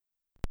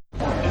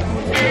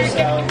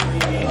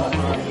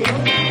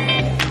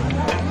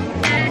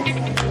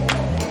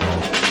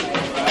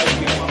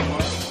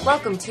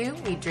Welcome to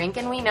We Drink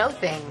and We Know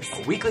Things.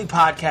 A weekly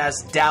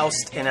podcast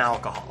doused in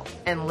alcohol.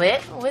 And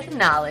lit with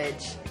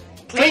knowledge.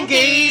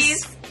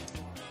 Clinkies!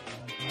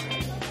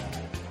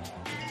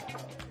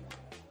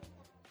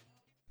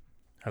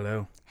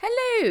 Hello.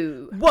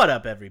 Hello. What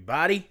up,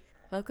 everybody?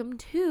 Welcome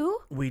to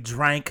We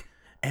Drank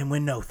and We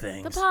Know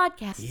Things. the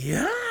podcast.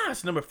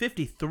 Yes, number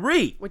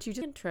 53. Which you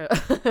just intro.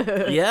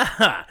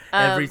 Yeah,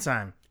 every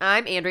time.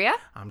 I'm Andrea.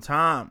 I'm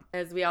Tom.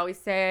 As we always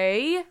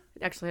say,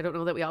 actually I don't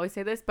know that we always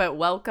say this, but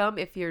welcome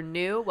if you're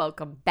new.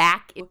 Welcome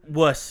back.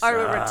 What's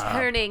Our up?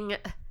 returning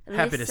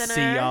Happy listener. to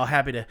see y'all.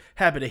 Happy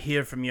to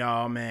hear from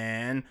y'all,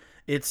 man.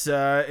 It's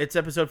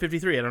episode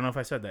 53. I don't know if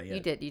I said that yet.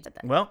 You did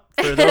that. Well,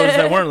 for those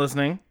that weren't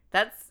listening,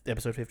 That's,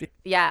 episode 50.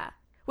 yeah.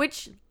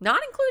 Which,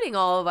 not including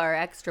all of our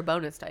extra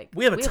bonus type.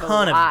 We have a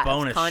ton of lot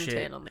bonus content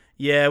shit. on there.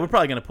 Yeah, we're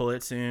probably gonna pull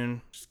it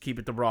soon. Just keep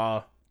it the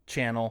raw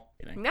channel.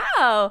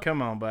 No.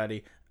 Come on,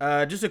 buddy.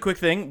 Just a quick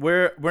thing.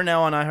 We're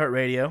now on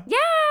iHeartRadio. Yeah.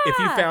 If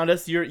you found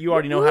us, you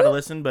already know how to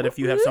listen. But if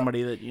you have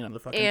somebody that the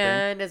fucking thing.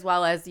 And as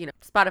well as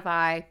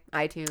Spotify,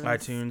 iTunes, our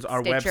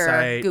Stitcher,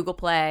 website, Google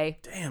Play.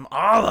 Damn,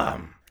 all of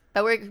them.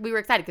 But we were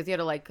excited because we had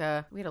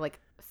to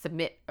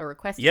submit a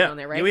request Yeah, on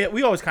there, right? yeah,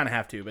 we always kind of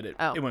have to, but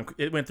Oh.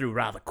 it went through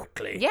rather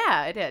quickly.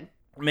 Yeah, it did.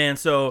 Man,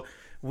 so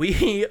we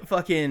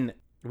didn't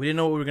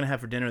know what we were gonna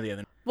have for dinner the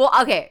other night. Well,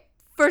 okay.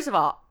 First of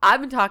all,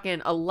 I've been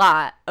talking a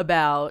lot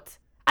about.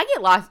 I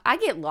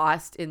get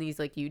lost in these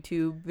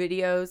YouTube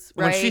videos,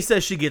 right? When she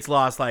says she gets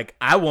lost,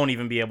 I won't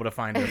even be able to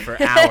find her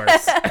for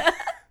hours.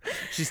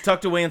 She's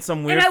tucked away in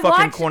some weird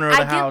corner of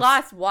the house. I get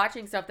lost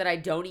watching stuff that I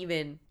don't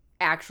even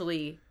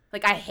actually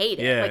I hate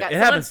it. Yeah, it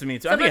happens to me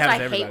too. I think it happens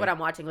to everybody. hate what I'm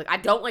watching. I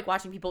don't like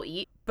watching people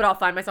eat, but I'll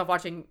find myself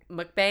watching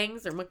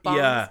mukbangs or mukbangs.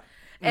 Yeah.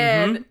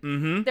 And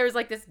there's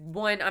this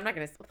one, I'm not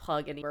going to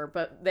plug anywhere,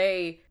 but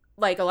they,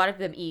 a lot of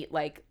them eat,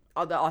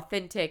 all the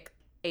authentic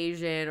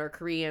Asian or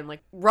Korean,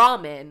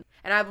 ramen.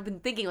 And I've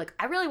been thinking,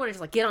 I really want to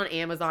just, get on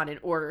Amazon and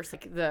order,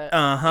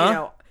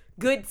 the,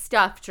 good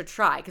stuff to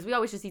try. Because we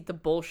always just eat the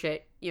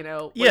bullshit, what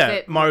is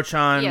it?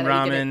 Maruchan, Yeah,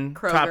 that you get at ramen,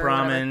 Kroger Top or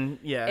Ramen, whatever.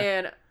 yeah.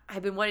 And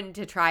I've been wanting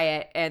to try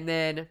it, and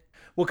then...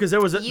 Well, because there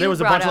was a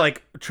bunch brought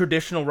of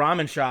traditional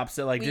ramen shops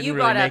that didn't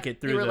really make it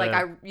through. You were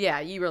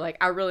you were like,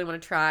 I really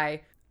want to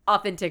try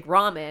authentic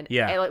ramen.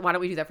 Yeah. And, why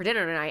don't we do that for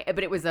dinner tonight?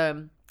 But it was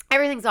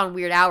everything's on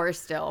weird hours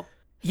still.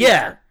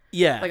 Yeah.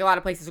 Yeah. A lot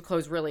of places are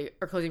closing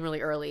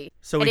really early.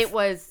 So it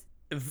was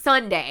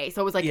Sunday,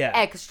 so it was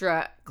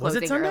extra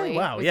closing Was it Sunday? early.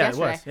 Wow. It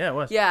was Yeah, it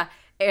was. Yeah.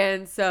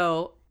 And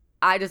so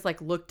I just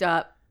looked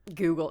up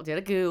did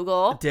a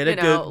Google.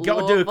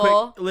 Go do a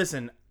quick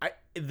listen.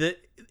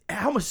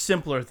 How much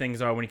simpler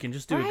things are when you can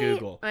just do a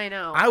Google. I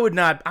know.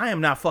 I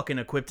am not fucking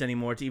equipped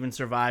anymore to even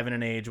survive in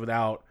an age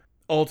without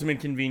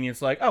ultimate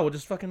convenience. We'll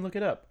just fucking look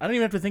it up. I don't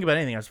even have to think about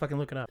anything. I just fucking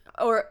look it up.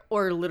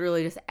 Or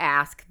literally just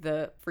ask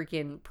the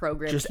freaking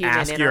program. Just human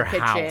ask in your our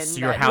house.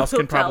 kitchen Your house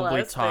can tell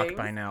probably us talk things.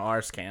 by now.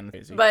 Ours can.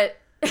 But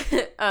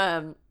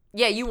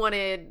yeah, you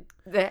wanted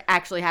to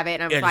actually have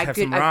it, and I was have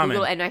some ramen. I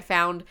Googled and I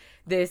found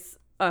this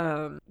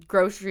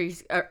grocery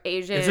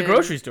Asian. It's a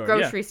grocery store.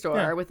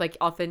 Yeah. With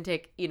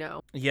authentic,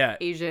 Yeah.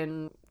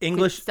 Asian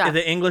English. stuff.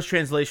 The English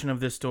translation of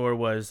this store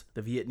was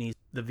the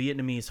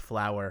Vietnamese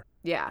flour.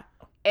 Yeah.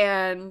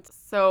 And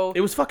so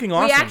it was fucking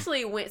awesome. We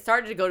actually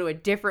started to go to a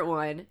different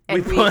one,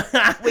 and we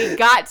we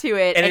got to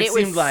it, and it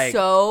was seemed like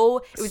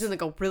it was in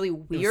a really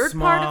weird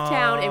part of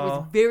town. It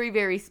was very,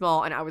 very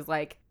small, and I was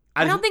like,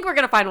 I don't think we're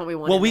gonna find what we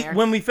want. Well,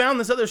 when we found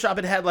this other shop,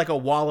 it had a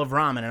wall of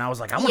ramen, and I was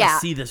like, I want to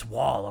see this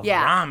wall of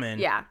ramen.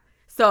 Yeah.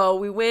 So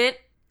we went,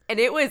 and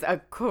it was a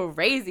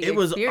crazy. It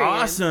was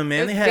awesome, man.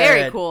 It was they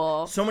very had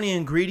cool. So many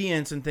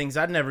ingredients and things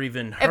I'd never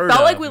even heard of. It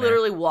felt like we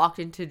literally walked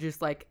into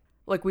just like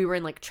we were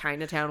in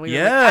Chinatown. I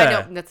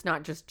know that's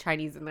not just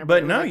Chinese in there,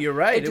 but no, you're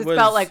right. It just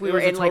felt like we were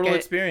in a total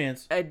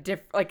experience.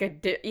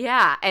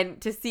 Yeah, and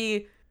to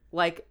see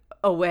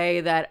a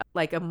way that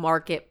a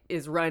market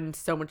is run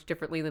so much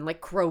differently than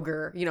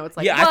Kroger. It's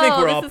I think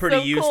we're all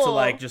pretty used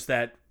to just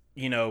that.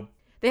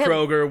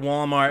 Kroger,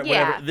 Walmart,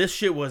 whatever. This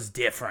shit was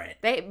different.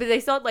 They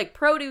sold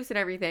produce and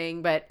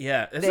everything, but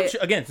yeah,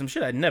 some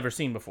shit I'd never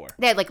seen before.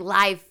 They had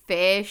live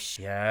fish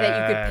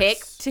that you could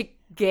pick to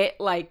get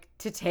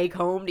to take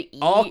home to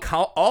eat.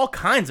 All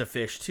kinds of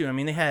fish too. I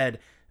mean, they had.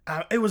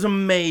 It was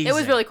amazing. It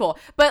was really cool.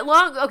 But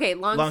long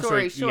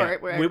story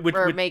short, yeah.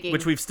 we're making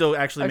which we've still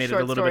actually made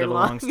it a little bit of a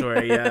long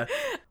story. Yeah,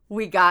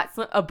 we got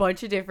a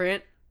bunch of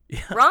different.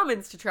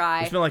 Ramens to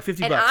try. It's been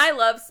 $50. And I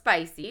love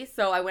spicy,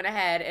 so I went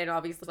ahead and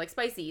obviously was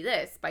spicy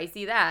this,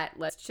 spicy that.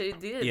 Let's do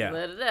this. Yeah.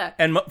 Blah, blah, blah.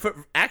 And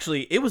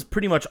actually, it was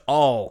pretty much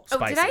all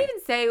spicy. Oh, did I even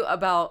say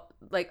about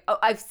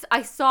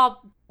I saw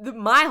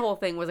my whole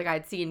thing was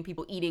I'd seen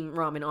people eating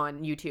ramen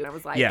on YouTube. I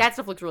was like, that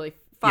stuff looks really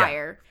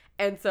fire.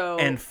 Yeah. And so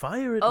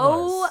fire it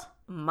was. Oh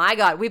my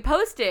god, we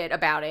posted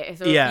about it.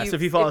 So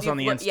if you follow us on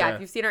the Insta, if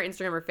you've seen our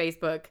Instagram or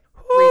Facebook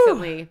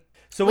recently.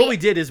 So what we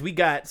did is we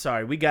got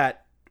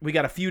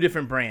a few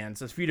different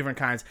brands, a few different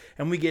kinds,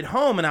 and we get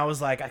home and I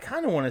was like, I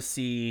kind of want to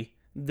see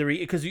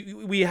because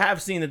we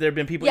have seen that there have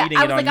been people Yeah, eating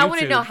I it was on like, YouTube. I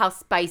want to know how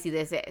spicy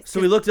this is. So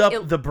we looked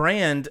up the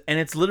brand, and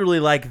it's literally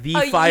like the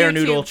A fire YouTube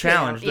noodle channel.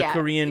 challenge. The Yeah,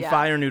 Korean yeah.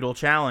 fire noodle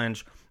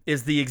challenge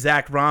is the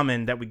exact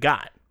ramen that we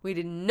got. We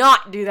did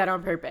not do that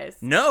on purpose.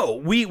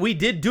 No, we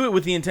did do it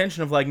with the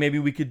intention of like maybe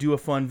we could do a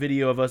fun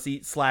video of us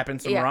slapping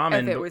some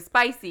ramen. If it was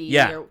spicy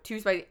Yeah. or too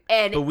spicy.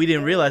 But we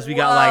didn't realize we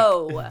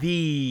got like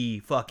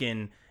the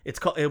fucking. It's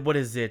called. What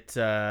is it?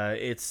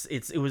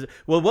 It was.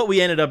 Well, what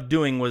we ended up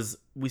doing was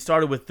we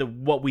started with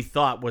what we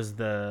thought was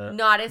the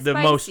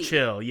most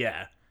chill.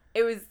 Yeah.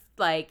 It was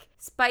like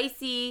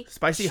spicy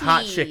cheese.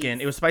 Hot chicken.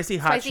 It was spicy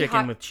hot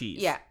chicken with cheese.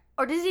 Yeah.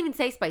 Or does it even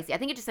say spicy? I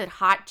think it just said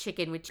hot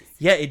chicken with cheese.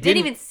 Yeah, it didn't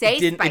even say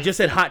spicy. It just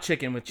said hot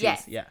chicken with cheese.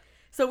 Yes. Yeah.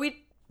 So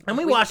we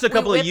watched a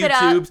couple of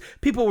YouTubes.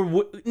 People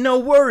were no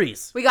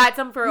worries. We got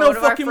some for No one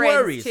of our fucking friends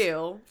worries.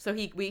 too. So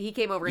he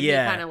came over and he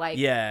kind of like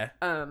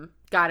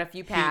got a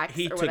few packs.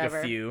 He or took whatever.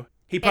 a few.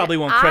 He probably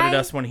won't credit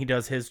us when he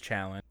does his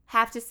challenge.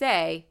 Have to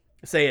say,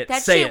 say it.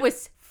 That say shit it.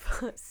 was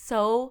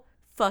so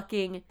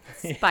fucking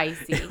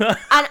spicy, and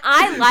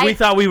I like. We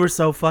thought we were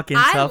so fucking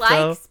tough. I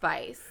though. like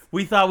spice.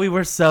 We thought we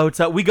were so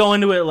tough. We go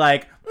into it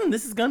like,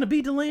 this is gonna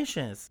be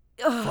delicious.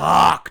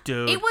 Fuck,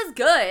 dude. It was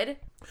good.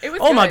 It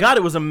was. Oh my god,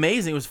 it was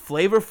amazing. It was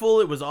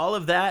flavorful. It was all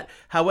of that.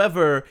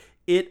 However,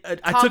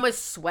 Tom was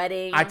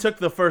sweating. I took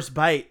the first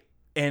bite.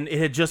 And it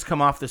had just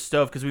come off the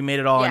stove because we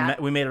made it all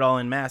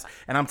in mass.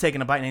 And I'm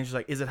taking a bite, and Angel's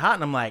like, "Is it hot?"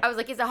 And I'm like, "I was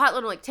like, is it hot?" And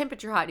I'm like,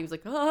 "Temperature hot." And he was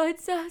like, "Oh,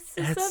 it's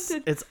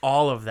something." It's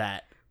all of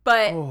that.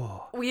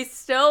 But we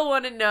still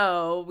want to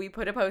know. We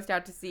put a post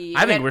out to see.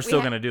 I think we're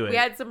still gonna do it. We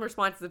had some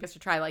responses of us to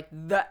try like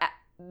the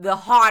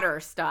hotter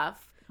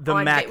stuff. The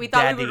Mac we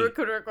thought Daddy. we would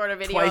record a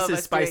video. Twice of as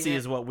us spicy doing it.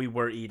 as what we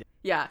were eating.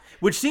 Yeah.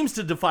 Which seems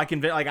to defy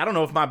conviction. Like I don't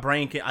know if my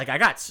brain can. Like I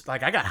got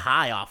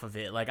high off of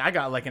it. Like I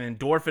got like an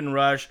endorphin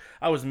rush.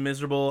 I was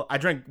miserable. I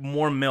drank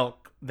more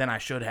milk than I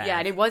should have. Yeah,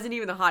 and it wasn't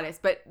even the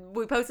hottest. But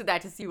we posted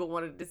that to see who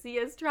wanted to see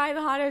us try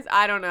the hottest.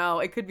 I don't know.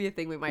 It could be a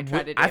thing we might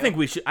try to do. I think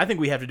we should. I think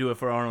we have to do it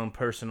for our own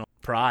personal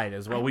pride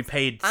as well. We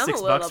paid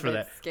 $6 for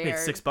that. Scared. We paid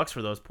 $6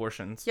 for those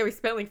portions. Yeah, we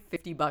spent like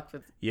 $50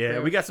 with.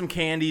 Yeah, we got some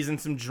candies and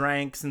some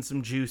drinks and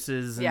some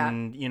juices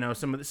and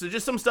some of this. So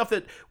just some stuff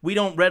that we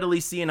don't readily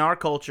see in our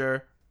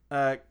culture.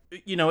 And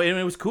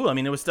it was cool. I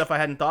mean, it was stuff I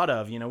hadn't thought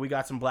of. We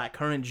got some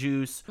blackcurrant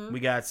juice. Mm-hmm.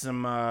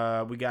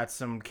 We got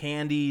some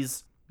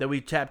candies that we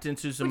tapped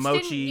into, some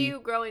mochi. Didn't you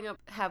growing up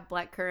have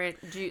blackcurrant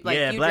juice? Like,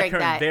 yeah, you blackcurrant, drank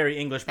that. Very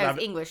English.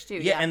 But English too.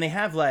 Yeah, and they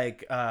have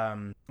like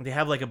a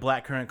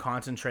blackcurrant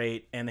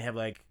concentrate, and they have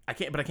like I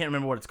can't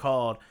remember what it's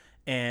called.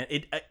 And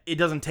it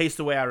doesn't taste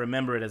the way I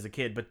remember it as a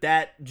kid, but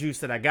that juice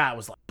that I got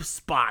was like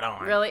spot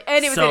on. Really,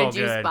 and it was so in a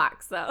juice good.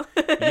 box, though.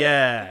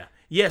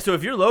 Yeah. So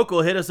if you're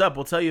local, hit us up.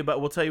 We'll tell you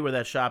where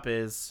that shop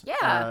is.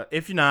 Yeah.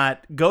 If you're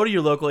not, go to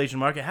your local Asian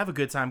market. Have a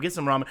good time. Get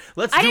some ramen.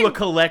 Let's do a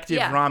collective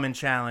ramen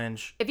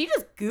challenge. If you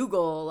just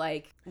Google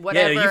like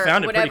whatever you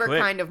found it whatever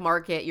kind of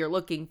market you're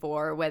looking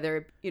for,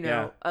 whether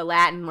a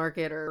Latin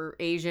market or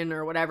Asian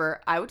or whatever,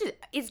 I would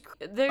just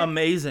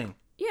amazing.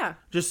 Yeah.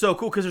 Just so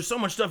cool because there's so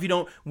much stuff we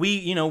go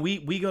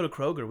to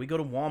Kroger, we go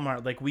to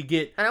Walmart, like we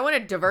get. And I want to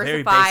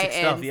diversify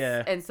stuff,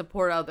 and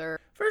support other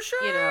for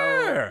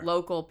sure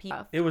local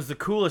people. It was the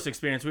coolest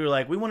experience. We were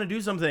like, we want to do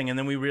something, and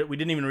then we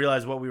didn't even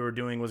realize what we were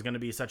doing was going to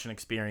be such an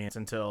experience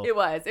until it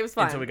was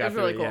fun. Until we got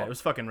really cool. Yeah, it was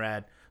fucking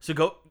rad. So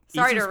go.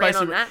 Sorry eat some to rant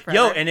spicy on that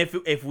forever. And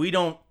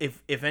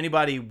if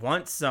anybody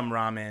wants some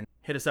ramen,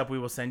 hit us up. We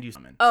will send you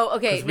some. Oh,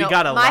 okay. We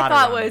got a my lot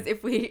thought of ramen. was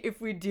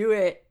if we do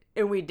it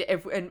and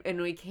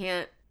we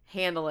can't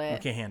handle it. We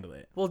can't handle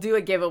it. We'll do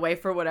a giveaway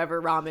for whatever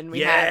ramen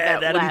we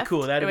have. That'd left, be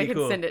cool. That'd be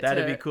cool. Send it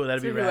That'd be cool.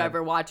 That'd be rad.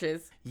 Whoever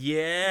watches.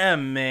 Yeah,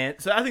 man.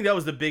 So I think that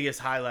was the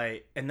biggest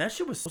highlight, and that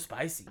shit was so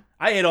spicy.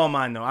 I ate all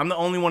mine though. I'm the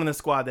only one in the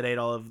squad that ate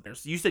all of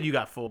theirs. You said you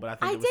got full, but I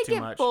think it was too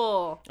much.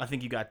 Full. I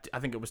think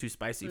it was too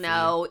spicy.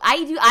 No,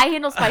 I do. I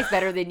handle spice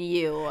better than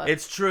you.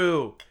 It's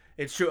true.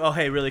 Oh,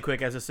 hey, really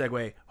quick as a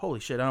segue.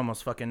 Holy shit! I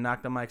almost fucking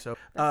knocked the mic. So,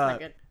 That's not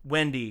good.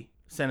 Wendy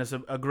sent us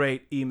a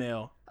great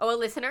email. Oh, a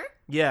listener?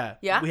 Yeah.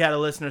 Yeah. We had a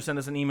listener send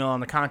us an email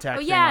on the contact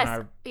thing yes. on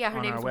our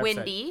her name's website.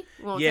 Wendy.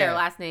 We won't say her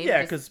last name.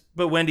 Yeah,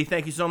 but Wendy,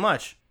 thank you so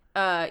much.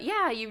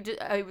 Yeah, you.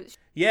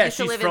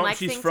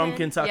 She's from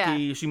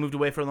Kentucky. Yeah. She moved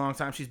away for a long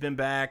time. She's been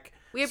back.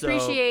 We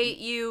appreciate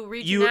you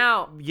reaching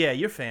out. Yeah,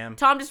 you're fam.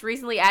 Tom just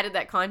recently added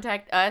that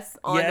contact us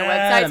on the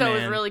website, so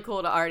it was really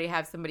cool to already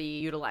have somebody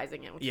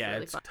utilizing it, which is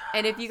really fun.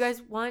 And if you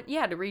guys want,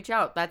 to reach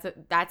out, that's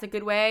a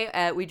good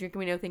way. We Drink and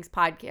We Know Things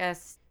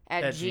podcast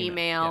at Gmail.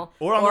 Yeah.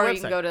 Or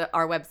you can go to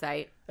our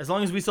website. As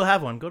long as we still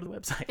have one, go to the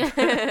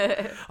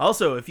website.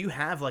 Also, if you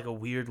have like a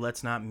weird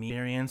Let's Not Meet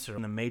experience or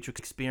the Matrix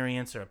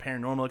experience or a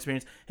paranormal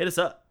experience, hit us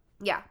up.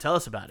 Yeah. Tell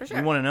us about it. Sure.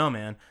 We want to know,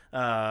 man.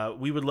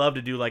 We would love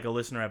to do like a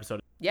listener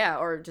episode. Yeah,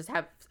 or just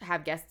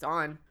have guests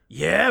on.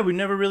 Yeah, we've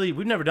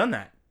never done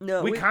that.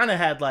 No, we kind of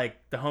had like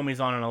the homies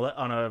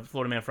on a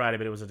Florida Man Friday,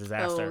 but it was a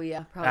disaster. Oh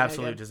yeah, probably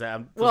absolute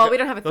disaster. Well, we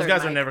don't have a third those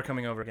guys mic. are never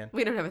coming over again.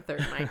 We don't have a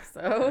third mic,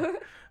 so.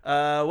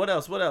 What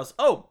else?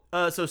 Oh,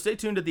 so stay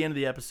tuned at the end of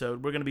the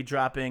episode. We're going to be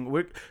dropping.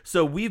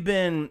 We've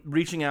been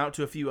reaching out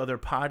to a few other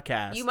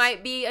podcasts. You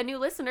might be a new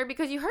listener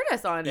because you heard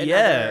us on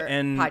another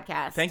and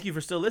podcast. Thank you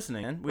for still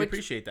listening, man. We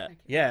appreciate that.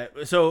 Yeah.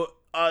 So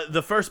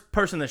the first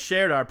person that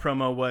shared our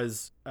promo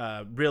was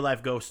Real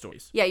Life Ghost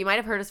Stories. Yeah, you might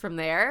have heard us from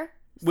there.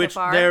 Which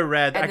so they're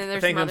rad. I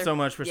thank them other... so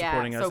much for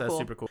supporting us. So That's cool.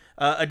 super cool.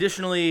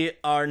 Additionally,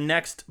 our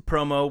next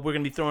promo, we're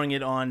going to be throwing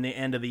it on the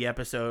end of the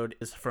episode,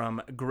 is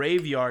from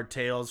Graveyard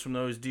Tales, from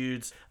those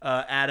dudes,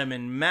 Adam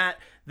and Matt.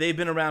 They've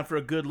been around for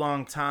a good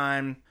long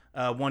time.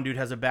 One dude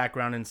has a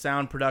background in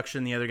sound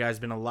production. The other guy's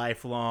been a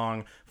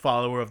lifelong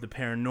follower of the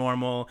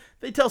paranormal.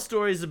 They tell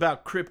stories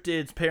about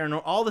cryptids,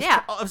 paranormal, all this,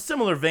 a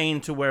similar vein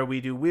to where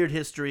we do weird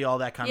history, all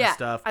that kind of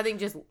stuff. I think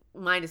just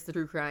minus the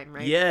true crime,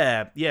 right?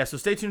 Yeah. So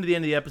stay tuned to the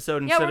end of the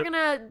episode. Yeah, we're going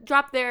to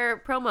drop their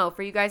promo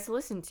for you guys to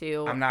listen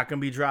to. I'm not going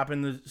to be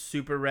dropping the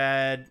super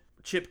rad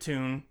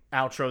chiptune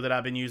outro that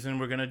I've been using.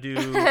 We're going to do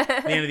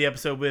the end of the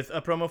episode with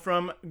a promo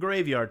from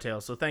Graveyard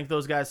Tales. So thank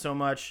those guys so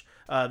much.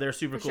 They're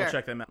super cool.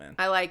 Check them out, man.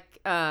 I like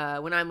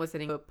when I'm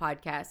listening to a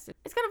podcast.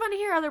 It's kind of fun to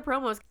hear other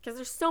promos because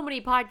there's so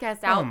many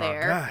podcasts out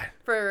there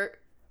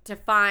to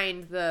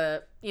find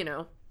the,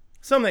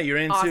 some that you're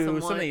into,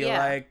 awesome some that you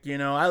like,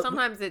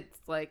 sometimes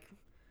it's like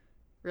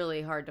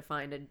really hard to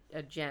find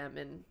a gem.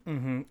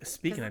 And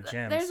speaking of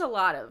gems, there's a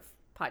lot of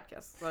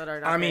podcasts that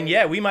are not I mean,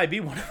 yeah, we might be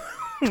one of them.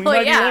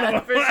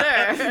 For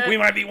sure. We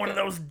might be one of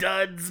those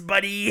duds,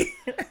 buddy.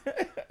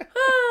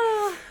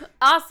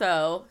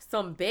 Also,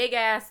 some big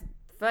ass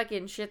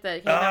fucking shit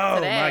that came out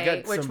today. Oh my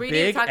god, which some we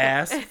big need to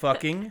ass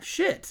fucking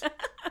shit.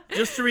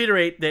 Just to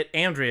reiterate that,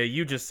 Andrea,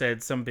 you just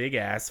said some big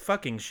ass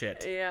fucking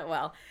shit. Yeah,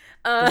 well.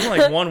 There's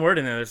like one word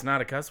in there that's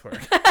not a cuss word.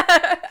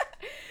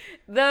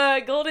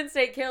 The Golden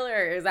State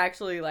Killer is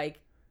actually like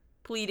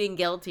pleading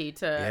guilty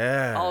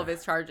to all of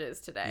his charges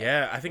today.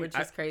 Yeah, I think, which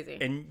is crazy.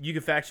 And you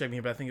can fact check me,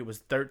 but I think it was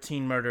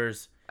 13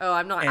 murders. Oh,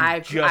 I'm not. And I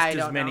just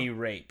don't as many know.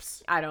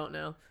 rapes. I don't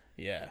know.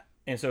 Yeah,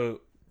 and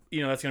so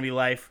that's gonna be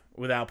life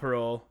without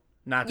parole,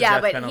 not the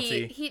death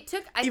penalty. He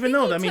took.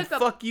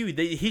 Fuck you.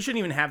 He shouldn't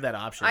even have that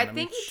option. I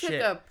think he took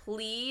a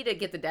plea to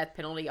get the death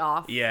penalty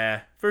off.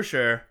 Yeah, for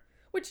sure.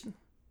 Which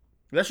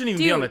that shouldn't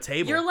even be on the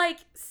table. You're like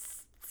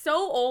so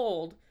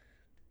old.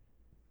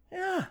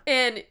 Yeah.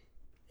 And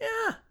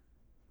yeah,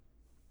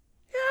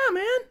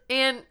 man.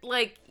 And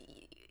like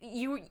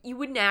you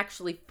wouldn't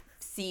actually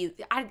see.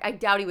 I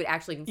doubt he would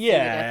actually see the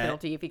death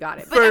penalty if he got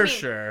it. But for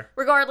sure.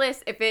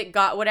 Regardless, if it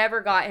got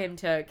whatever got him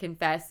to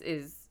confess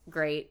is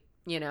great,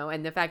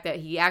 and the fact that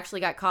he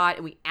actually got caught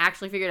and we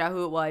actually figured out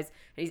who it was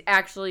and he's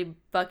actually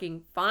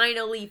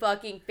finally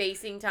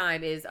facing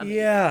time is amazing.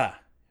 Yeah.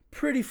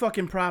 Pretty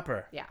fucking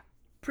proper. Yeah.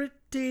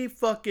 Pretty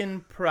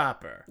fucking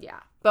proper. Yeah.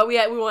 But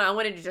I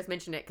wanted to just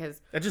mention it because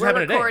we're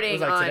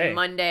recording on today.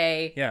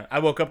 Monday. Yeah, I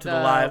woke up to the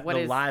live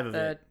of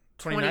it.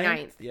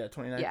 29th. Yeah,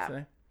 29th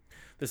today.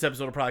 This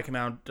episode will probably come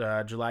out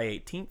July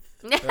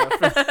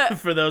 18th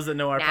for those that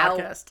know our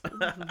podcast.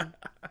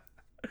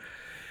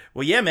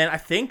 Well, yeah, man, I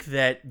think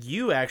that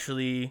you're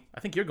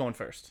going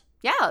first.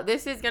 Yeah,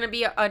 this is going to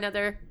be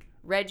another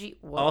Reggie.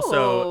 Whoa,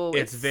 also,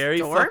 it's very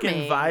storming.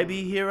 Fucking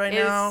vibey here right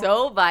now. It's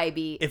so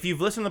vibey. If you've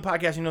listened to the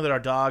podcast, you know that our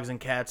dogs and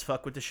cats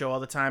fuck with the show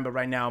all the time, but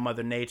right now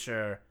Mother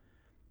Nature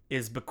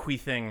is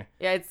bequeathing.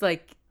 Yeah, it's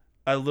like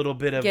a little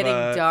bit of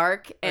getting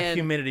dark and a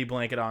humidity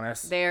blanket on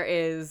us. There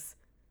is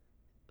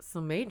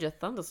some major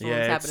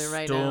thunderstorms happening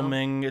right now.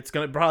 Storming. It's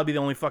gonna probably be the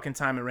only fucking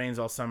time it rains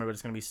all summer, but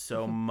it's gonna be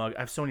so muggy. I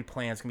have so many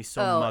plans. It's gonna be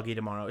so muggy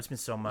tomorrow. It's been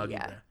so muggy.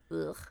 Yeah.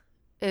 Ugh.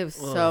 It was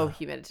so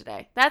humid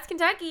today. That's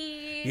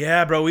Kentucky.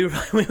 Yeah, bro. We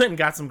went and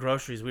got some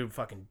groceries. We were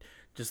fucking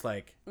just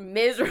like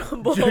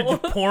miserable,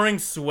 pouring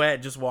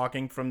sweat, just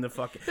walking from the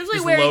fucking,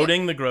 just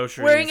loading the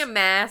groceries, wearing a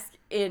mask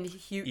in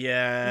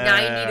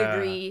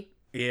 90-degree.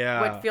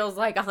 Yeah. What feels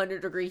like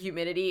 100-degree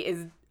humidity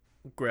is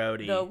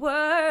grody. The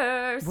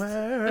worst.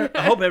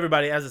 I hope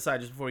everybody, as a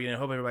side, just before you know, I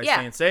hope everybody's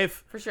staying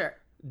safe. For sure.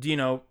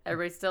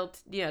 Everybody's still,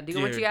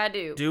 do what you gotta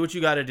do. Do what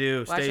you gotta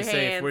do. Wash Stay safe.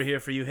 hands. We're here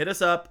for you. Hit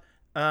us up.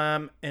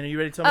 And are you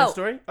ready to tell me a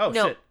story? Oh,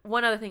 no. Shit.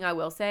 One other thing I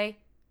will say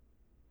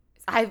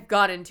is I've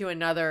got into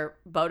another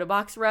Boda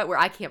Box rut where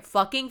I can't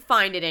fucking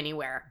find it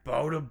anywhere.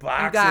 Boda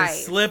Box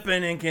is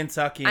slipping in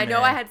Kentucky, I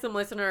know I had some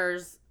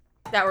listeners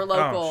that were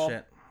local. Oh,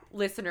 shit.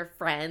 Listener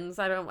friends.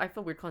 I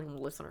feel weird calling them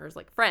listeners,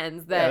 like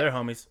friends that. Yeah, they're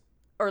homies.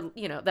 Or,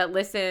 that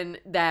listen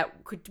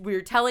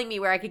were telling me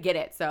where I could get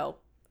it. So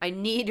I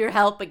need your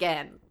help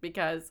again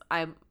because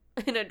I'm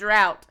in a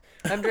drought.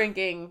 I'm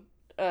drinking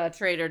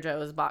Trader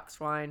Joe's boxed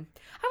wine.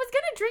 I was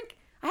going to drink.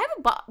 I have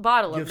a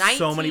bottle of 19.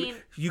 So many.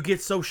 You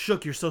get so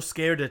shook. You're so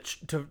scared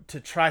to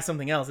try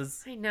something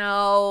else. I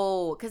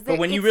know. But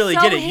when you really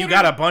get it, you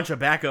got a bunch of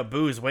backup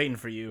booze waiting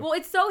for you. Well,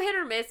 it's so hit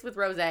or miss with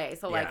rosé.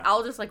 So,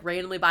 I'll just,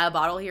 randomly buy a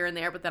bottle here and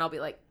there, but then I'll be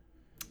like,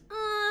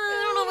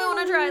 I don't know if I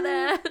want to try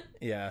that.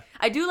 Yeah.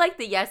 I do like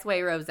the Yes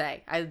Way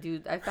Rosé.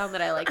 I found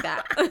that I like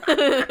that.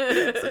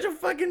 Such a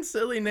fucking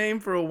silly name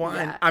for a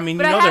wine. Yeah. I mean,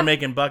 they're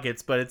making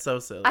buckets, but it's so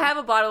silly. I have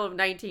a bottle of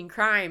 19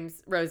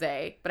 Crimes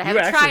Rosé, but I You were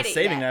haven't tried actually it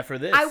saving yet. that for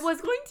this. I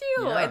was going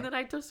to, Yeah. and then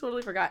I just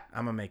totally forgot.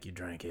 I'm gonna make you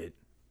drink it.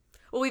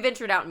 Well, we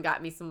ventured out and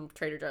got me some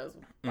Trader Joe's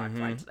box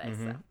wine today,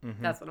 so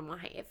that's what I'm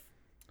gonna have.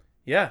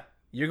 Yeah,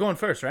 you're going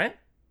first, right?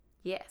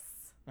 Yes.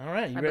 All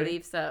right, you I ready?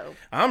 believe so.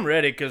 I'm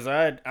ready because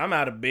I'm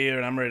out of beer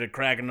and I'm ready to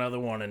crack another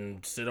one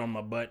and sit on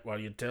my butt while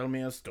you tell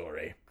me a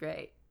story.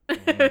 Great.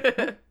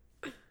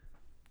 Mm-hmm.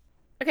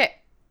 Okay.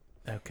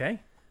 Okay.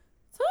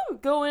 So I'm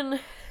going.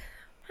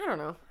 I don't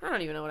know. I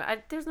don't even know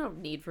there's no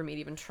need for me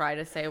to even try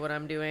to say what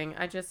I'm doing.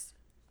 I just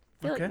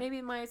feel like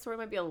maybe my story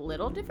might be a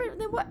little different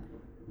than what.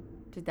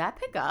 Did that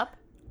pick up?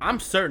 I'm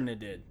certain it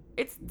did.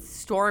 It's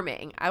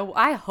storming.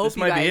 I hope This you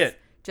might guys be it.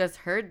 just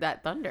heard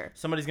that thunder.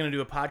 Somebody's gonna do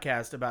a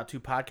podcast about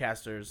two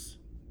podcasters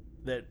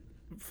that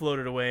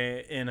floated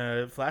away in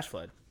a flash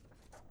flood.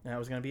 And that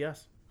was gonna be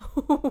us.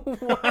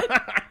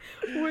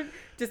 What?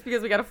 Just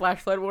because we got a flash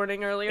flood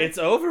warning earlier? It's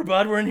over,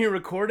 bud. We're in here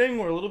recording.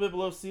 We're a little bit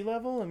below sea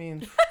level. I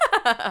mean,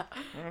 I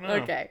don't know.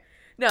 Okay.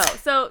 No,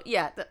 so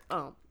yeah.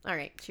 All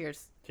right.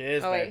 Cheers.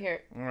 Cheers. Oh, wait, babe.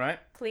 here. All right.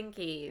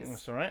 Clinkies.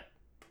 That's all right.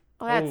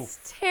 Oh, that's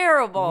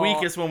terrible.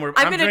 Weakest one.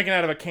 I'm drinking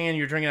out of a can.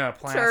 You're drinking out of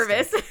plastic.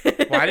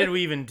 Service. Why did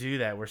we even do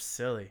that? We're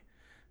silly.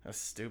 That's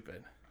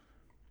stupid.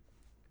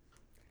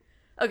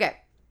 Okay.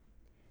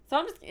 So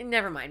I'm just,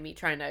 never mind me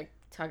trying to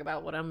talk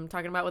about what I'm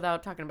talking about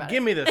without talking about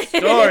Give me the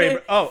story.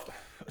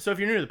 So if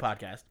you're new to the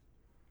podcast,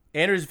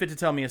 Andrew's fit to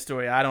tell me a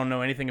story I don't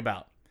know anything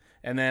about.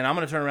 And then I'm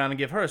going to turn around and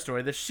give her a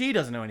story that she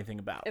doesn't know anything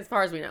about. As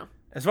far as we know.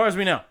 As far as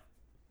we know.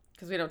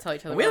 Because we don't tell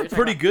each other. We have a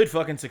pretty good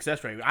fucking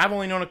success rate. I've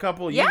only known a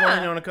couple. You've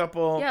only known a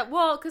couple. Yeah,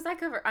 well, because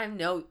I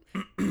know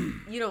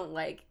you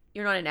don't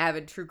you're not an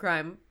avid true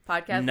crime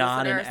podcast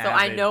listener, so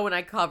I know when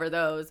I cover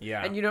those.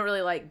 Yeah. And you don't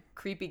really like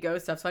creepy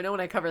ghost stuff, so I know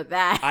when I cover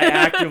that. I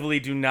actively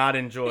do not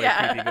enjoy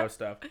creepy ghost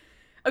stuff.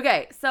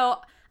 Okay,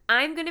 so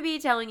I'm going to be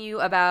telling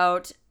you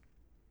about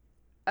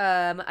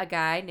a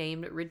guy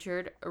named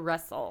Richard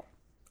Russell.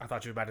 I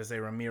thought you were about to say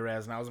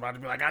Ramirez, and I was about to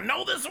be like, I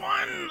know this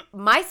one.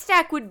 My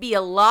stack would be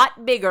a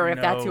lot bigger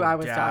if that's who I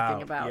was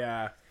talking about.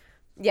 Yeah.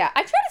 Yeah,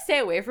 I try to stay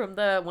away from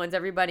the ones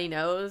everybody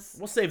knows.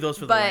 We'll save those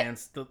for the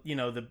lands, the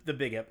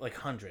big, like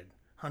 100,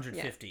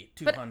 150,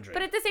 200.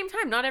 But at the same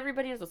time, not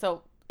everybody knows.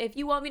 So if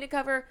you want me to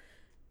cover,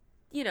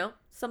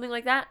 something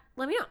like that,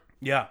 let me know.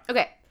 Yeah.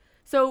 Okay,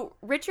 so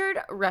Richard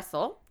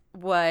Russell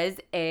was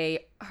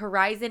a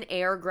Horizon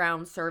Air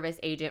Ground Service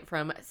agent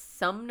from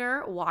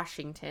Sumner,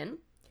 Washington.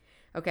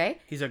 Okay.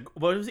 He's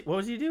what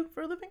was he do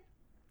for a living?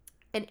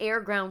 An air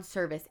ground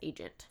service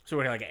agent. So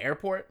we're like an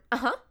airport?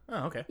 Uh-huh.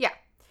 Oh, okay. Yeah.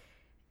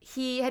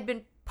 He had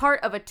been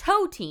part of a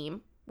tow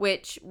team,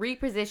 which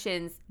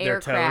repositions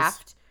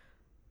aircraft.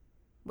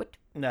 What?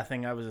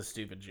 Nothing. I was a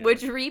stupid joke.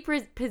 Which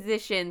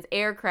repositions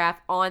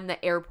aircraft on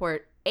the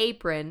airport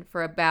apron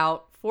for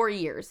about 4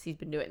 years. He's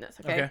been doing this,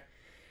 okay?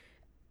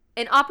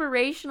 An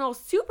operational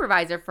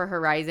supervisor for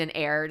Horizon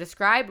Air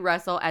described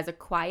Russell as a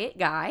quiet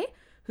guy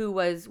who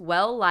was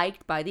well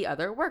liked by the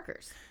other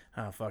workers.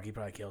 Oh, fuck. He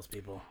probably kills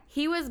people.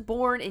 He was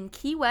born in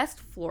Key West,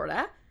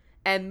 Florida,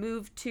 and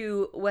moved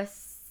to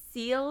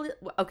Wasilla.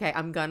 Okay,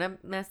 I'm going to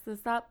mess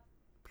this up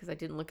because I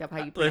didn't look up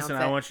how you pronounce it.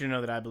 Listen, I want you to know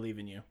that I believe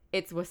in you.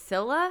 It's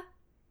Wasilla?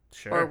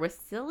 Sure. Or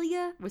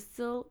Wasilla?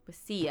 Wasilla.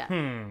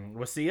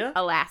 Wasilla?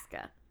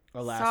 Alaska.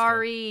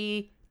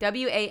 Sorry.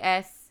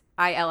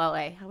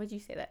 Wasilla. How would you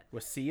say that?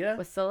 Wasilla?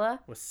 Wasilla?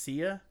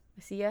 Wasilla?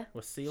 Wasilla?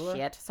 Wasilla?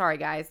 Shit. Sorry,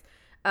 guys.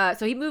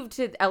 So he moved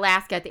to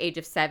Alaska at the age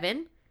of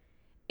 7,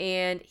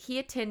 and he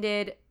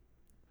attended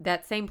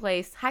that same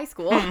place, high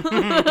school,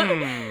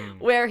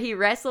 where he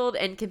wrestled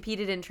and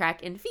competed in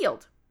track and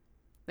field.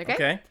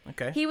 Okay.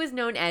 He was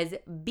known as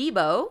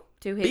Bebo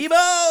to his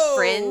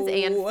friends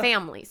and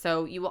family.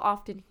 So you will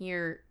often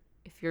hear,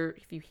 if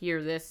you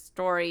hear this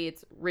story,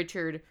 it's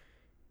Richard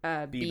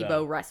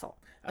Bebo Russell.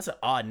 That's an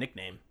odd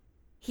nickname.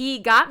 He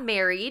got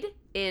married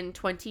in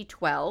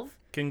 2012.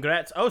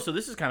 Congrats. Oh, so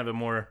this is kind of a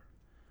more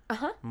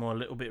a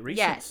little bit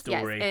recent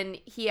story. Yes, and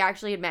he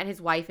actually had met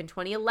his wife in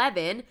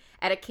 2011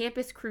 at a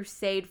Campus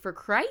Crusade for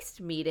Christ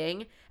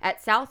meeting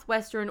at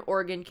Southwestern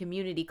Oregon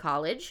Community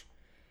College.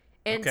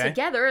 And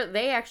together,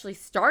 they actually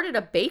started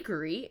a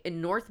bakery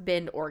in North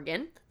Bend,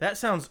 Oregon. That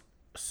sounds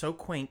so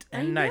quaint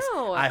and nice.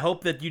 I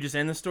hope that you just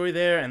end the story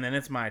there, and then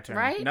it's my turn.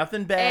 Right?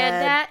 Nothing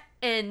bad.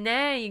 And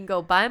now you can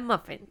go buy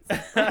muffins.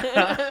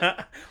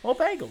 Or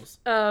bagels.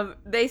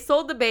 They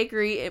sold the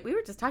bakery. We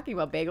were just talking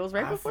about bagels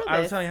before this. I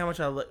was telling you how much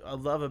I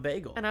love a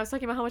bagel. And I was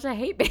talking about how much I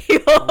hate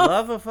bagels.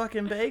 Love a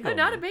fucking bagel. I'm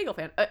not a bagel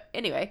fan.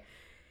 Anyway.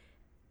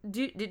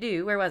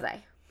 Where was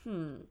I?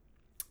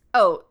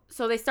 Oh,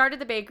 so they started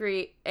the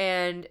bakery,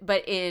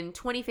 but in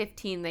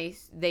 2015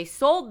 they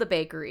sold the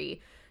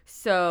bakery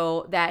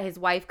so that his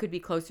wife could be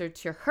closer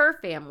to her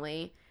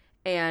family,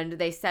 and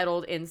they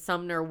settled in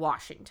Sumner,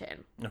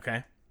 Washington.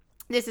 Okay.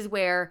 This is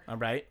where all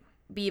right.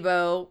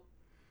 Bebo,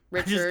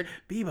 Richard.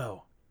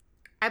 Bebo.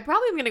 I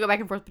probably am going to go back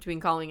and forth between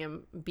calling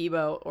him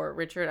Bebo or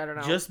Richard. I don't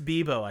know. Just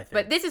Bebo, I think.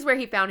 But this is where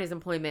he found his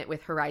employment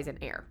with Horizon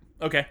Air.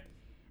 Okay.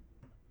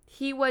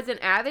 He was an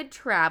avid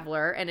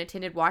traveler and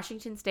attended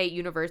Washington State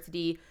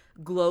University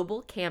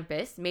Global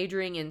Campus,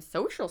 majoring in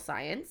social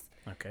science.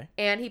 Okay.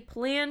 And he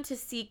planned to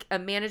seek a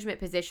management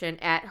position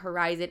at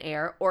Horizon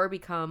Air or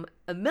become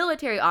a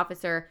military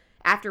officer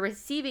after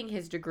receiving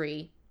his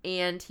degree.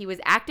 And he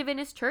was active in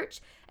his church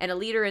and a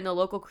leader in the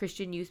local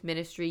Christian youth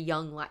ministry,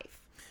 Young Life.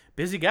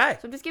 Busy guy.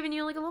 So I'm just giving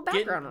you like a little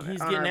background on it.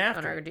 He's getting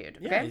after it. Dude, okay?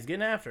 Yeah, he's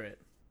getting after it.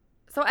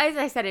 So as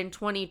I said, in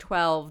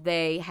 2012,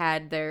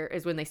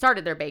 is when they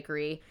started their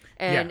bakery.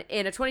 And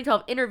in a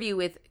 2012 interview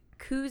with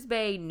Coos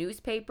Bay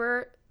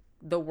newspaper,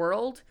 The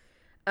World,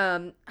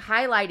 they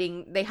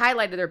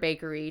highlighted their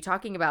bakery,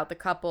 talking about the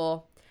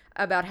couple,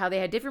 about how they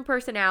had different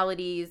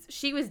personalities.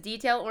 She was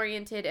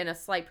detail-oriented and a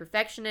slight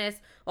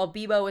perfectionist, while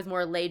Bebo was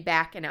more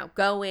laid-back and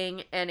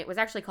outgoing. And it was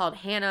actually called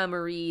Hannah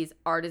Marie's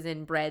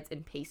Artisan Breads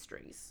and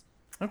Pastries.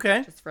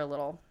 Okay. Just for a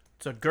little...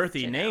 It's a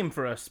girthy name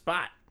for a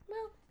spot.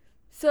 Well,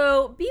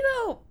 so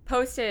Bebo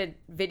posted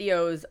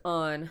videos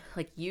on,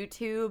 like,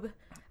 YouTube.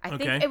 I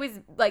think it was,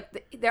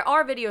 like, there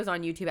are videos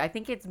on YouTube. I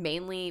think it's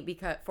mainly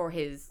because for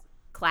his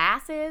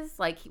classes,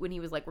 like, when he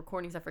was, like,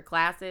 recording stuff for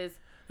classes.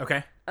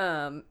 Okay.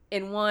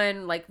 In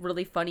one, like,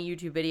 really funny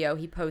YouTube video,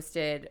 he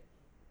posted,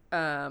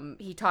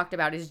 he talked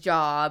about his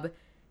job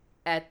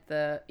at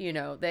the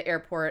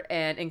airport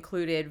and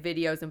included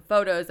videos and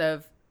photos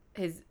of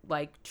his,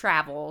 like,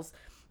 travels.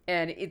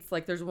 And it's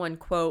like, there's one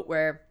quote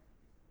where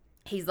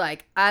he's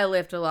like, I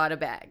lift a lot of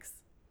bags.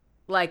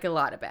 Like, a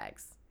lot of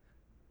bags.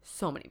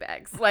 So many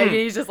bags. Like,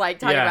 he's just, like,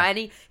 talking about,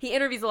 and he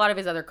interviews a lot of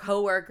his other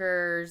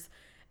coworkers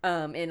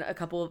in a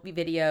couple of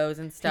videos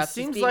and stuff.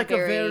 He seems like a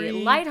very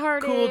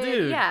lighthearted, cool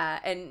dude. Yeah,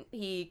 and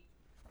he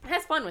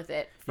has fun with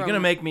it. You're going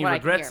to make me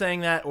regret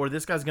saying that, or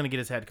this guy's going to get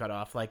his head cut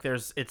off. Like, you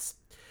stress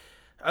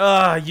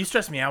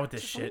me out with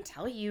this shit. Let me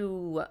tell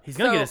you. He's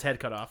going to get his head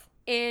cut off.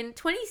 In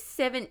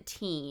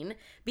 2017,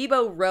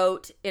 Bebo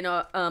wrote in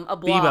a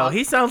blog. Bebo.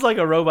 He sounds like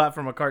a robot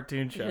from a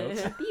cartoon show.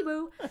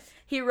 Bebo.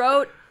 He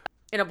wrote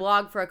in a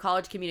blog for a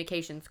college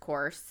communications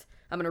course.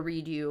 I'm going to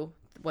read you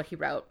what he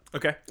wrote.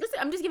 Okay.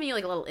 I'm just giving you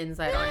like a little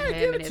insight on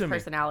him and his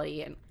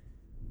personality. And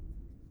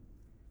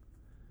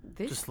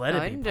just let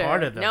it be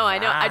part of the No, I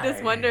know. I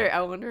vibe.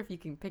 wonder if you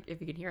can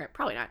hear it.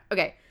 Probably not.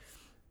 Okay.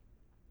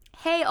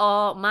 Hey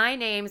all, my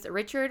name's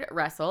Richard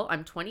Russell.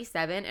 I'm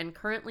 27 and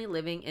currently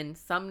living in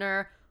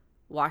Sumner,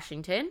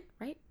 Washington,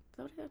 right? Is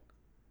that what it is?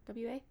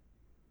 W-A?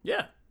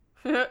 Yeah.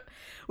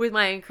 With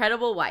my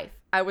incredible wife.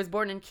 I was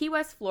born in Key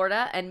West,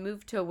 Florida, and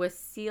moved to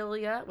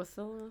Wasilla,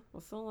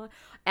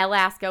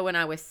 Alaska when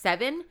I was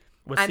 7.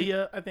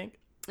 Wasilla, I think.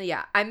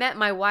 Yeah. I met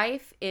my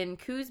wife in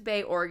Coos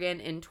Bay, Oregon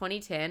in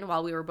 2010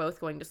 while we were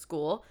both going to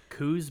school.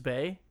 Coos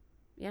Bay?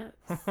 Yeah.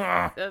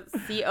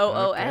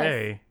 C-O-O-S.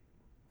 Okay.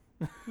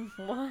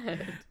 What?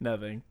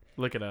 Nothing.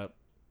 Look it up.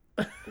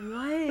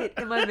 What?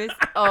 Am I missing?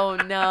 Oh,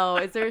 no.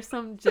 Is there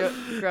some joke?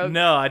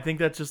 No, I think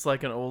that's just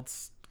like an old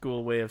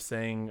school way of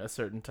saying a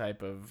certain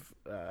type of,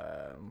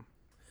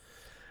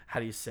 how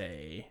do you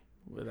say,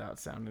 without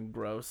sounding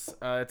gross?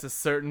 It's a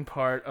certain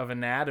part of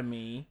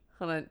anatomy.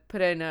 Hold on.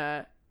 Put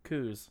in,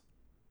 Coos.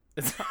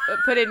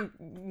 Put in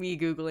me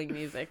Googling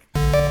music.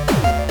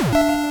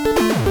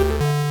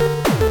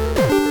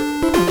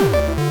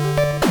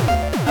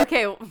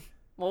 Okay.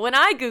 Well, when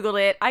I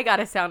Googled it, I got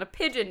a sound a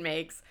pigeon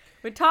makes.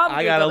 When Tom Googled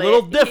I got a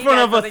little different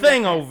of a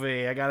thing over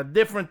here. I got a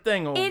different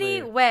thing over here.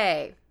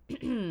 Anyway.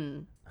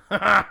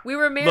 We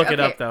were married. Look it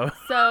up, though.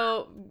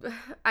 So,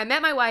 I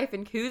met my wife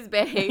in Coos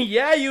Bay.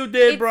 Yeah, you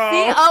did, bro.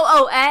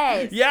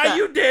 C-O-O-S. Yeah,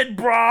 you did,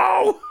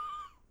 bro.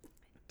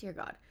 Dear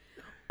God.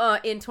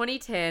 In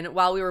 2010,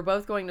 while we were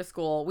both going to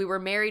school, we were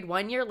married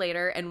 1 year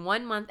later, and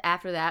 1 month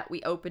after that,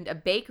 we opened a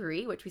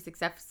bakery, which we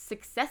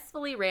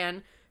successfully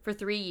ran for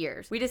 3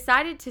 years. We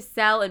decided to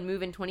sell and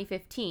move in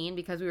 2015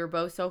 because we were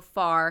both so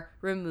far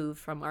removed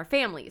from our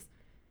families.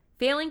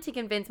 Failing to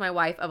convince my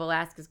wife of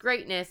Alaska's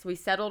greatness, we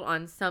settled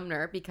on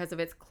Sumner because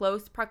of its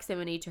close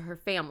proximity to her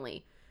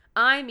family.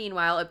 I,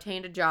 meanwhile,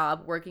 obtained a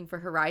job working for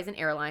Horizon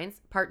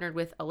Airlines, partnered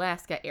with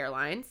Alaska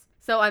Airlines,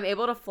 so I'm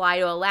able to fly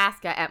to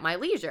Alaska at my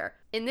leisure.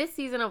 In this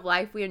season of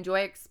life, we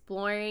enjoy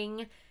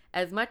exploring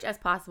as much as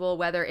possible,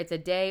 whether it's a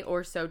day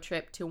or so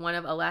trip to one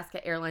of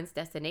Alaska Airlines'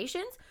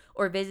 destinations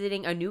or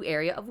visiting a new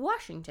area of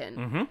Washington.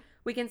 Mm-hmm.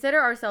 We consider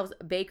ourselves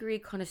bakery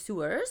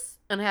connoisseurs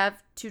and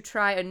have to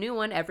try a new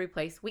one every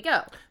place we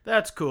go.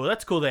 That's cool.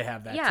 That's cool they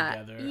have that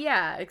together.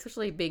 Yeah,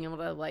 especially being able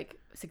to, like,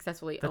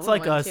 successfully That's own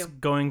like one, us too.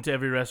 going to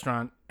every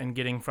restaurant and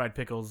getting fried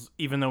pickles,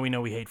 even though we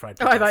know we hate fried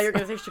pickles. Oh, I thought you were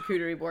going to say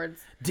charcuterie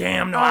boards.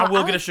 Damn, no, I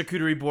will get a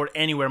charcuterie board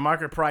anywhere.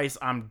 Market price,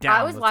 I'm down.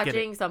 I was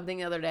watching something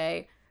the other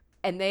day,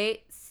 and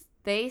they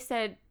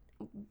said...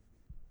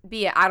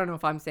 I don't know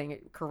if I'm saying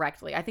it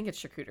correctly. I think it's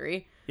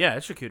charcuterie. Yeah,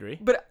 it's charcuterie.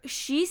 But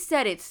she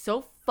said it's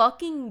so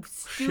fucking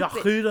stupid.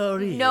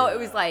 Charcuterie. No, it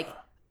was like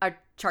a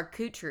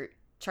charcuter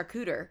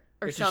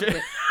or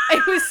something.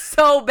 It was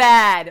so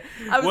bad.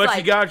 I was what like,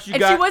 you got?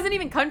 And she wasn't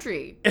even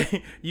country.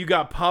 You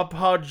got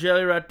Pawpaw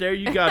jelly right there.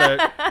 You got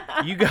a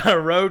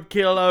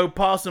roadkill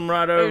opossum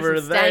right over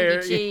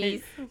there.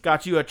 Cheese.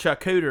 Got you a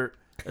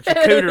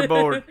charcuterie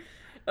board.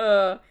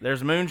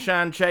 There's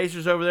moonshine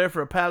chasers over there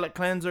for a palate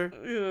cleanser.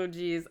 Oh,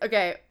 jeez.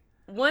 Okay.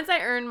 Once I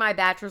earn my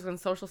bachelor's in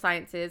social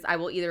sciences, I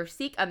will either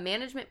seek a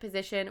management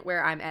position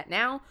where I'm at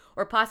now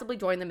or possibly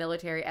join the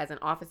military as an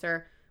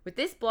officer. With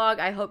this blog,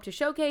 I hope to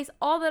showcase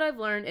all that I've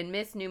learned in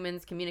Miss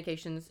Newman's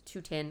Communications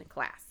 210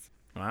 class.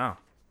 Wow.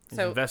 He's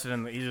invested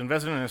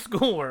in his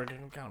schoolwork.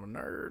 I'm kind of a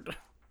nerd.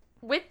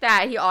 With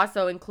that, he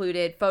also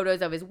included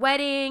photos of his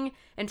wedding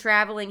and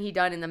traveling he'd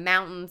done in the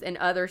mountains and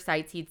other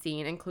sites he'd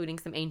seen, including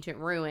some ancient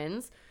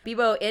ruins.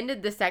 Bebo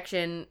ended the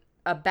section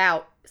of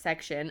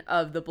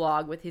the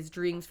blog with his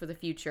dreams for the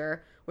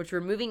future, which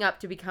were moving up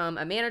to become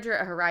a manager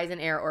at Horizon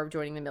Air or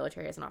joining the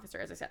military as an officer,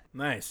 as I said.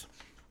 Nice.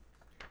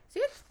 So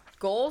he has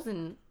goals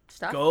and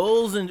stuff.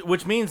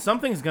 Which means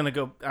something's going to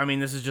go. I mean,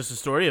 this is just a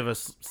story of a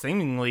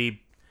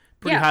seemingly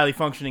pretty highly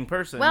functioning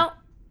person. Well,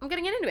 I'm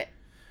going to get into it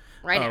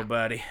now. Oh,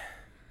 buddy.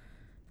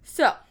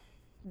 So,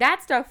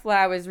 that stuff that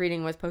I was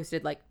reading was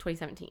posted like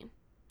 2017.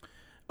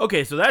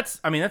 Okay, so that's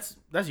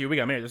the year we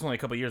got married. That's only a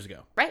couple years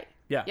ago. Right.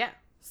 Yeah. Yeah.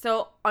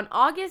 So, on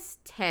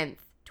August 10th,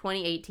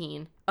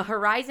 2018, a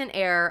Horizon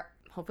Air,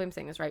 hopefully I'm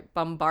saying this right,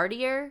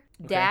 Bombardier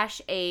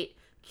Dash 8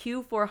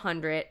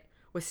 Q400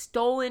 was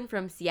stolen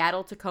from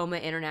Seattle-Tacoma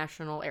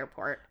International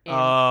Airport in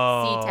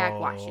SeaTac,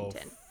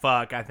 Washington.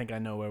 Fuck, I think I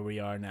know where we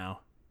are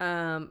now.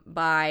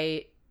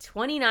 By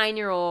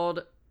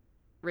 29-year-old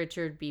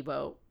Richard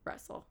Bebo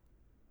Russell.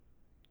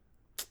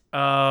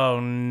 Oh,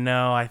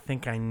 no, I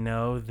think I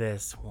know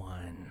this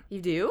one.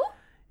 You do?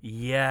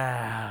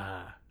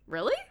 Yeah.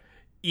 Really?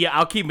 Yeah,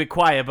 I'll keep it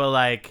quiet, but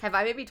like... Have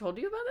I maybe told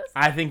you about this?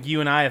 I think you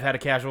and I have had a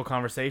casual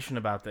conversation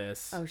about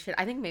this. Oh, shit.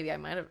 I think maybe I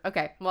might have.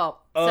 Okay,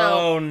 well,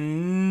 Oh,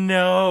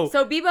 no.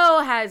 So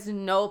Bebo has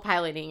no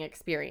piloting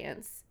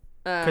experience.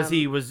 Because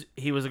he was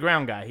a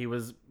ground guy. He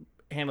was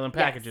handling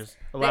packages.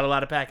 Yes. A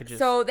lot of packages.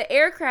 So the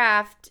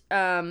aircraft,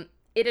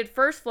 it had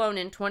first flown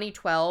in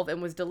 2012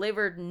 and was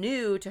delivered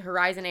new to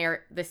Horizon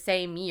Air the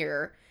same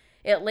year.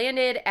 It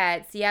landed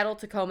at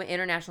Seattle-Tacoma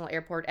International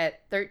Airport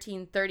at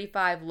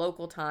 13:35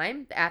 local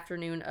time, the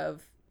afternoon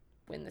of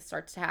when this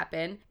starts to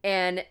happen,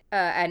 and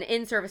an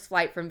in-service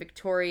flight from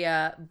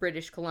Victoria,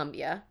 British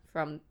Columbia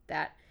from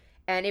that.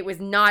 And it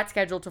was not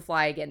scheduled to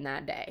fly again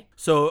that day.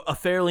 So a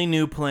fairly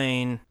new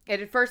plane.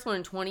 It had first flown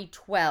in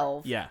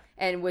 2012. Yeah.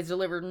 And was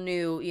delivered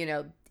new,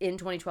 in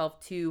 2012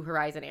 to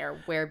Horizon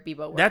Air, where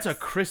Bebo works. That's a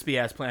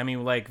crispy-ass plane. I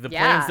mean, like, the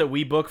planes that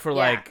we book for,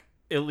 like,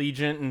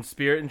 Allegiant and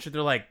Spirit and shit,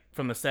 they're, like,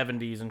 from the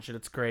 70s and shit.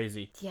 It's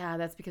crazy. Yeah,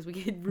 that's because we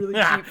get really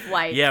cheap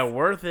flights. Yeah,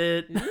 worth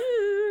it.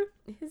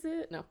 Is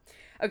it? No.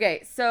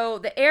 Okay, so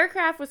the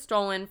aircraft was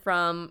stolen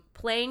from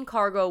Plane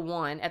Cargo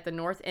 1 at the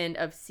north end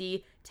of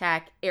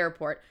SeaTac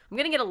Airport. I'm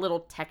going to get a little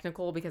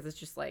technical because it's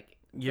just, like,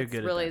 it's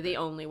really the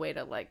only way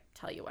to, like,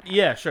 tell you what happened.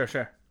 Yeah,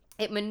 sure.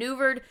 It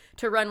maneuvered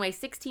to runway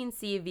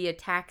 16C via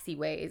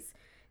taxiways.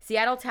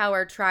 Seattle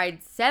Tower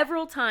tried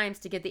several times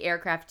to get the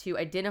aircraft to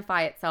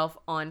identify itself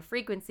on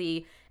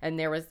frequency, and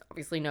there was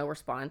obviously no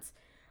response.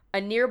 A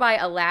nearby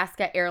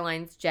Alaska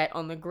Airlines jet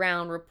on the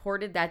ground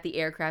reported that the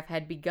aircraft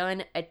had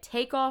begun a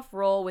takeoff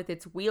roll with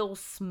its wheels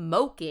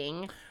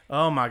smoking.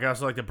 Oh my gosh,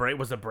 so like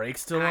was the brake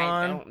still on?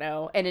 I don't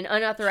know. And an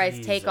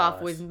unauthorized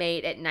takeoff was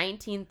made at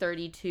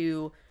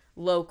 1932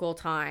 local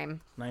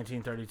time.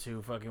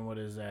 1932, fucking what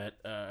is that?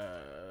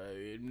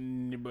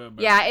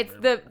 Yeah, it's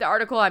the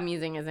article I'm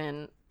using is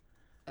in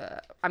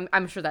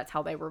I'm sure that's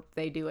how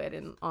they do it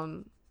in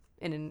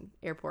an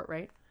airport,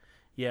 right?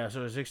 Yeah,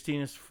 so 16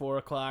 is 4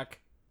 o'clock.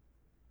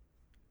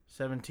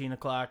 17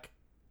 o'clock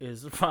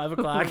is 5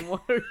 o'clock.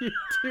 What are you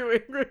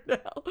doing right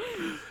now?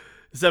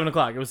 7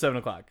 o'clock. It was 7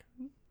 o'clock.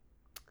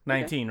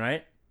 19, okay.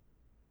 Right?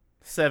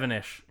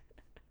 7-ish.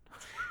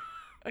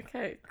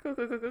 Okay.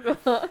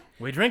 Cool.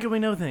 We drink and we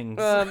know things.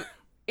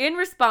 In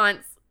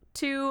response,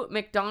 2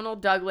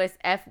 McDonnell Douglas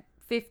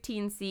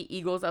F-15C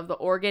Eagles of the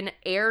Oregon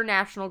Air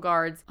National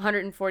Guard's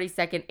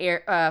 142nd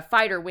Air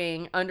Fighter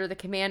Wing under the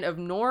command of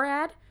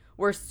NORAD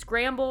were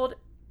scrambled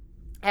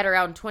at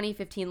around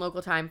 2015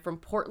 local time from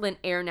Portland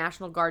Air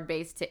National Guard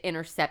Base to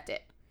intercept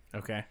it.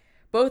 Okay.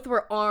 Both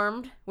were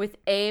armed with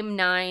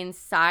AIM-9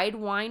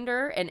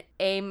 Sidewinder and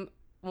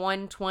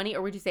AIM-120,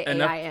 or would you say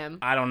AIM?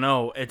 I don't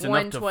know. It's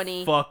enough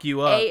to fuck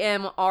you up.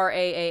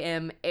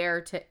 AIM-RAAM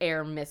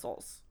air-to-air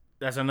missiles.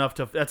 That's enough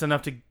to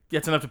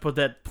put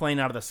that plane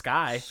out of the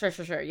sky.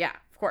 Sure. Yeah,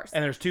 of course.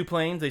 And there's 2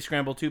 planes. They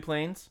scrambled 2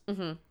 planes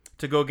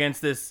to go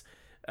against this.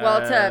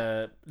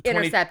 To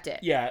intercept it.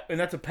 Yeah, and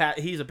that's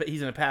he's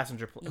in a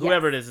passenger plane. Yes.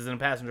 Whoever it is in a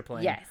passenger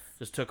plane. Yes.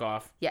 Just took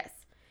off. Yes.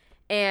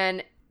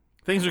 And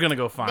things are going to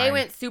go fine. They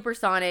went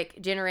supersonic,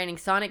 generating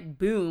sonic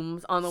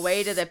booms on the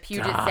way to the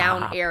Puget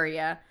Sound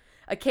area.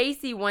 A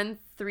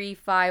KC-135R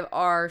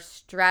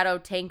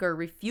Stratotanker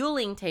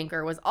refueling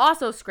tanker was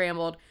also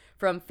scrambled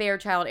from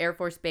Fairchild Air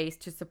Force Base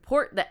to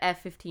support the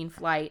F-15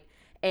 flight.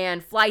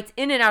 and flights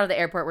in and out of the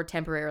airport were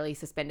temporarily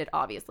suspended,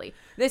 obviously.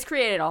 This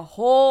created a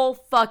whole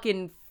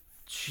fucking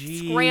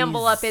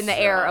scramble up in the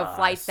air of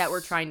flights that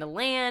were trying to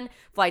land,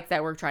 flights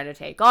that were trying to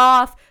take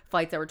off,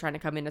 flights that were trying to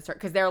come in to start,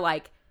 because they're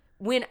like,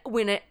 when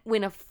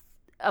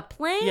a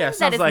plane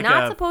that is like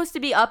not supposed to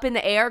be up in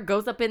the air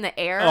goes up in the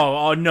air.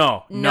 Oh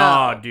no,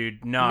 dude.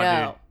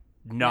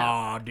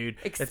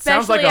 It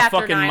sounds like a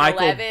fucking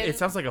 9/11. It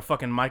sounds like a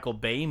fucking Michael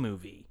Bay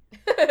movie.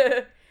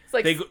 It's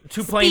like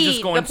two planes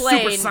just going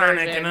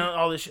supersonic and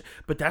all this shit.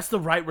 But that's the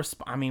right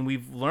response. I mean,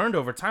 we've learned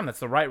over time that's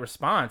the right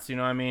response. You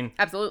know what I mean?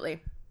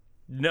 Absolutely.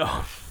 No,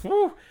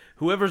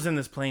 whoever's in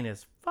this plane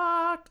is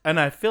fucked. And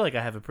I feel like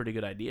I have a pretty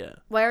good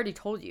idea. Well, I already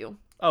told you.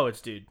 Oh,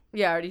 it's dude.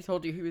 Yeah, I already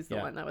told you who was the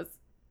one that was.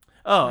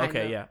 Oh,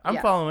 okay, yeah. I'm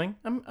following.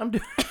 I'm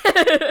doing.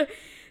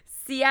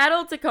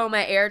 Seattle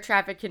Tacoma Air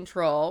Traffic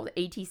Control,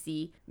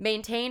 ATC,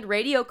 maintained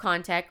radio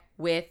contact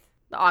with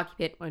the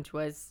occupant, which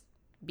was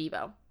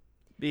Bebo.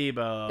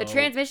 The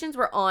transmissions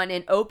were on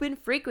an open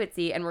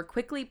frequency and were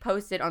quickly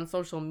posted on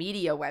social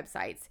media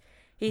websites.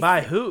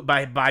 By who?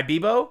 By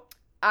Bebo?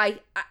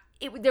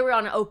 They were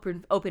on an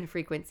open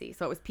frequency,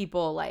 so it was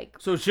people like.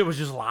 So shit was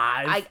just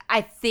live.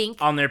 I think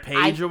on their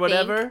page or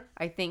whatever.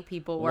 I think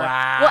people were.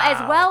 Wow. Well,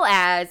 as well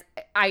as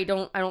I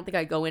don't think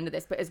I go into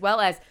this, but as well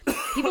as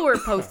people were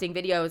posting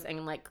videos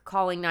and like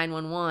calling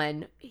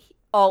 911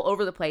 all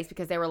over the place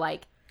because they were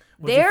like,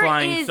 was he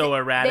flying so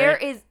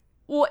erratic?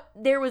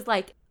 There was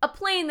like a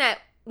plane that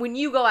when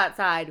you go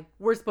outside,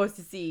 we're supposed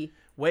to see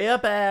way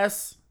up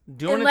ass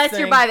doing unless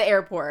you're by the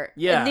airport.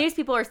 Yeah, and these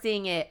people are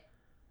seeing it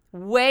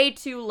way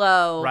too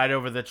low, right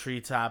over the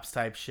treetops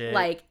type shit,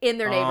 like in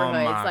their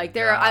neighborhoods. Like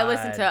there, I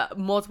listened to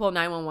multiple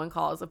 911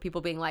 calls of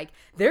people being like,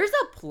 "There's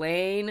a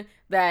plane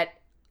that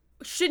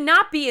should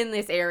not be in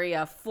this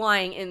area,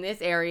 flying in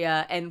this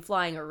area, and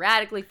flying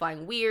erratically,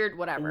 flying weird,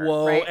 whatever."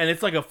 Whoa! Right? And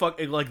it's like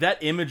like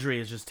that imagery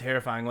is just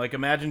terrifying. Like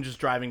imagine just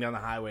driving down the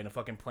highway in a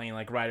fucking plane,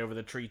 like right over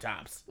the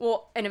treetops.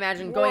 Well, and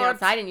imagine going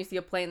outside and you see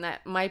a plane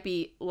that might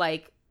be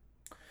like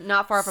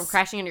not far from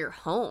crashing into your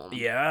home.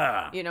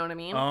 Yeah. You know what I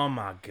mean? Oh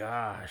my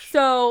gosh.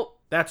 So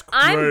that's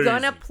crazy. I'm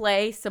gonna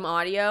play some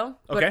audio,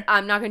 but okay.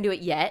 I'm not gonna do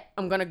it yet.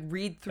 I'm gonna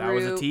read through. That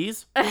was a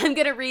tease? I'm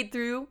gonna read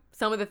through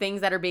some of the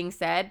things that are being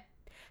said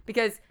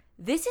because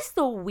this is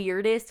the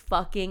weirdest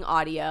fucking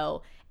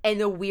audio and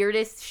the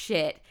weirdest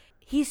shit.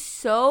 He's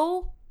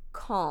so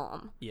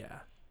calm. Yeah.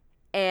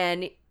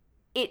 And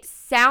it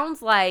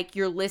sounds like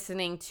you're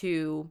listening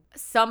to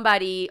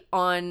somebody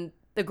on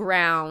the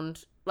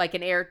ground, like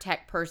an air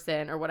tech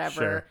person or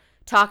whatever,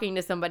 talking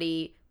to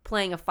somebody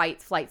playing a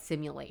flight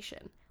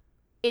simulation.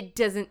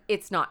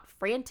 It's not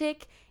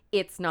frantic.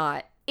 It's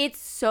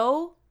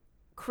so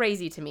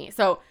crazy to me.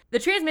 So the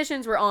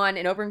transmissions were on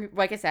and open,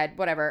 like I said,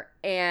 whatever.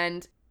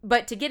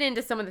 But to get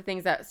into some of the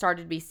things that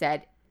started to be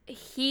said,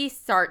 he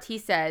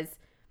says,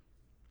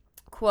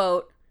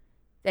 quote,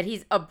 that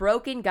he's a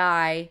broken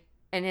guy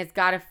and has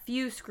got a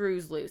few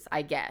screws loose,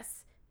 I guess.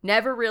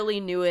 Never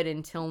really knew it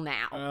until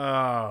now.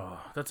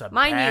 Oh, that's a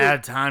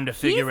bad time to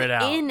figure it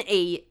out. He's in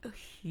a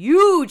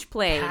huge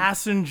plane.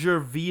 Passenger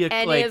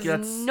vehicle. And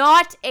is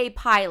not a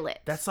pilot.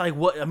 That's like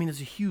what? I mean,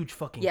 it's a huge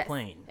fucking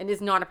plane. And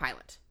is not a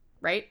pilot,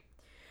 right?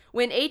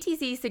 When I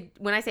say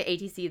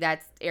ATC,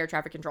 that's air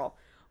traffic control.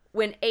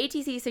 When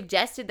ATC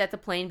suggested that the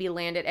plane be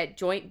landed at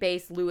Joint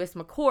Base Lewis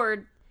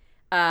McChord,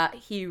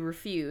 he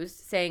refused,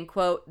 saying,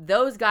 quote,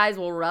 "Those guys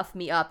will rough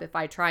me up if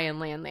I try and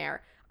land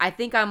there. I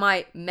think I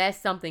might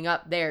mess something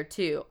up there,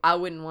 too. I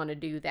wouldn't want to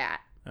do that."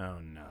 Oh,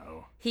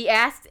 no. He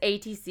asked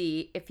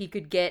ATC if he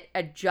could get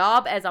a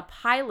job as a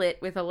pilot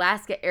with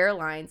Alaska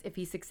Airlines if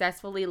he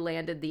successfully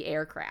landed the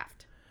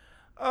aircraft.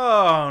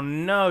 Oh,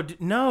 no.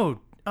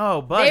 No.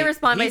 Oh, buddy. They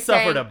respond by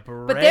saying, a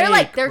break, but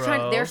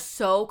they're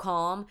so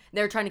calm.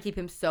 They're trying to keep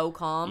him so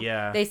calm.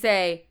 Yeah. They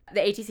say, the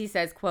ATC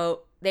says,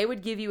 quote, "They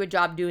would give you a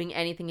job doing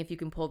anything if you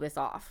can pull this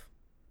off."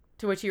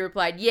 To which he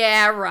replied,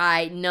 "Yeah,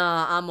 right.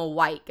 Nah, I'm a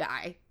white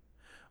guy."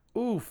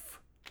 Oof.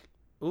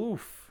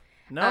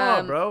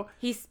 No, bro.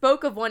 He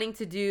spoke of wanting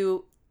to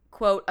do,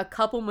 quote, "a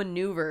couple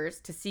maneuvers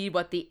to see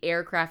what the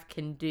aircraft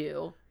can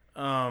do."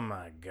 Oh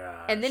my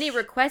god. And then he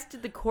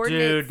requested the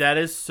coordinates. Dude, that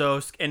is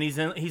so and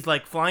he's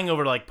like flying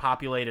over like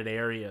populated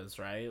areas,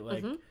 right?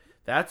 Like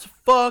that's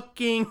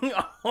fucking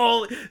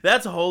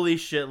holy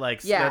shit,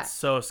 like that's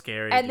so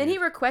scary. And then he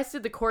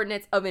requested the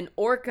coordinates of an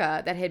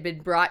orca that had been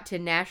brought to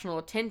national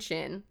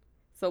attention.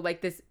 So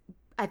like this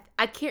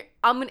I can't.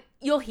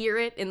 You'll hear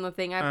it in the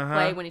thing I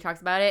play when he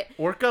talks about it.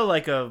 Orca,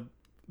 like a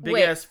big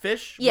ass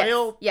fish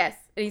whale. Yes,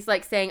 and he's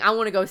like saying, "I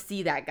want to go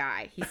see that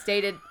guy." He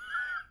stated,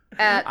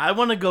 "I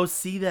want to go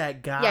see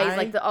that guy." Yeah, he's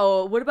like,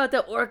 what about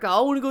that orca? I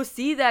want to go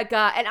see that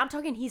guy. And I'm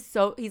talking. He's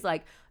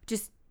like,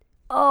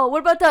 what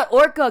about that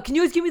orca? Can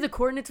you just give me the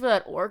coordinates for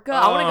that orca?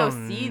 I want to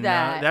go see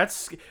that.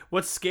 That's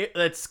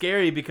That's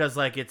scary because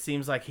like it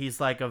seems like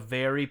he's like a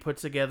very put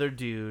together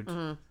dude.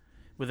 Mm-hmm.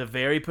 With a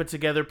very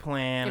put-together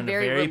plan and a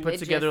very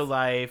put-together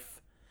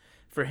life,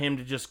 for him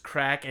to just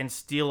crack and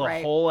steal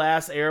a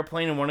whole-ass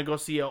airplane and want to go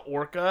see an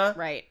orca?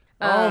 Right.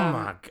 Oh,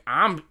 my...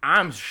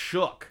 I'm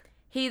shook.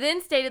 He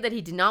then stated that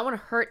he did not want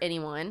to hurt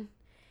anyone.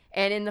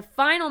 And in the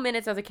final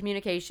minutes of the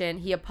communication,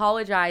 he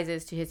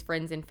apologizes to his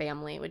friends and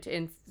family, which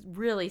is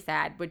really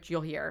sad, which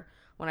you'll hear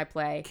when I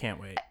play.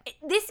 Can't wait.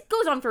 This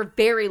goes on for a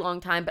very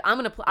long time, but I'm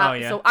going to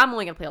play. So I'm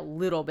only going to play a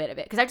little bit of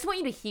it because I just want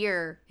you to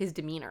hear his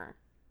demeanor.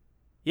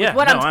 Yeah,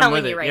 what I'm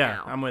telling you right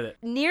now. I'm with it.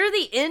 Near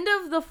the end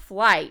of the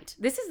flight,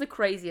 this is the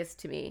craziest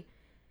to me.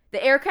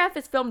 The aircraft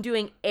is filmed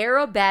doing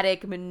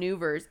aerobatic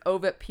maneuvers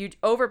over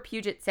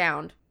Puget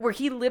Sound, where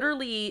he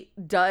literally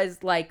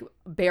does like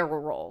barrel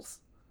rolls.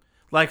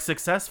 Like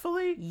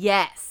successfully?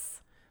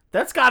 Yes.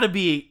 That's got to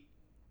be.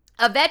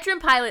 A veteran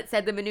pilot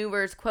said the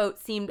maneuvers, quote,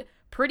 seemed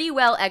pretty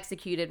well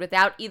executed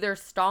without either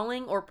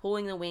stalling or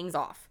pulling the wings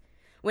off.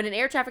 When an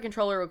air traffic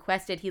controller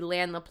requested he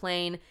land the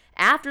plane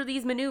after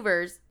these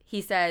maneuvers,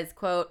 he says,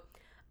 quote,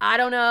 I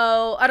don't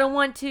know. I don't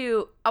want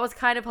to. I was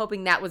kind of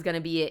hoping that was going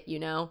to be it, you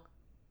know?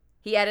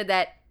 He added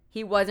that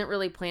he wasn't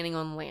really planning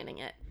on landing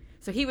it.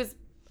 So he was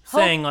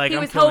saying, like,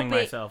 I'm killing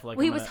myself.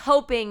 Like, he was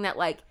hoping that,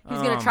 like, he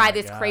was going to try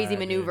this crazy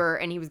maneuver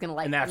and he was going to,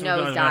 like,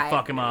 nosedive.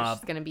 Fuck him up. It was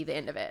just going to be the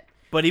end of it.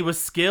 But he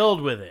was skilled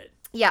with it.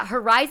 Yeah,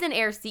 Horizon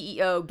Air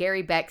CEO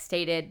Gary Beck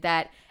stated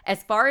that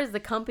as far as the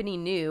company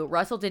knew,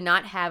 Russell did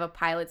not have a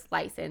pilot's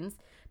license.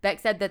 Beck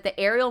said that the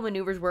aerial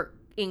maneuvers were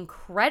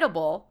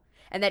incredible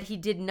and that he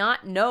did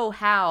not know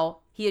how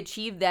he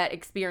achieved that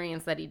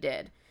experience that he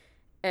did.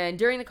 And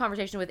during the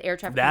conversation with air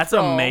traffic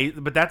control...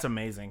 But that's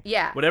amazing.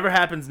 Yeah. Whatever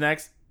happens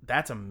next,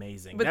 that's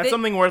amazing. But that's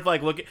something worth,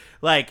 like, looking...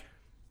 Like,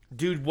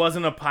 dude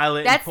wasn't a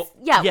pilot. That's...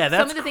 that's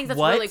some of the things that's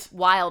really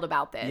wild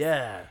about this.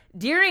 Yeah.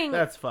 During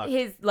that's fucked.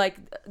 his, like,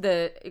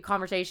 the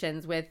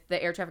conversations with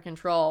the air traffic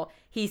control,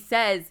 he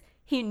says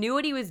he knew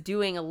what he was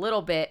doing a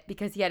little bit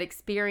because he had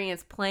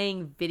experience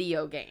playing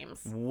video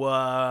games.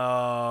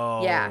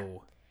 Whoa. Yeah.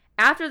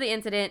 After the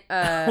incident...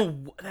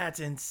 that's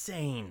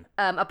insane.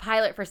 A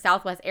pilot for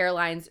Southwest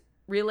Airlines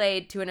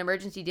relayed to an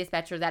emergency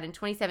dispatcher that in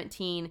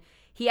 2017,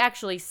 he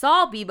actually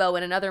saw Bibo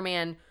and another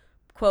man,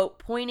 quote,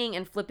 pointing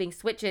and flipping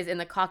switches in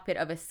the cockpit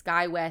of a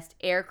SkyWest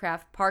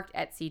aircraft parked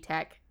at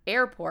SeaTac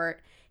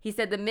Airport. He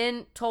said the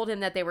men told him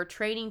that they were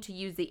training to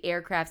use the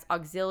aircraft's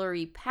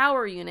auxiliary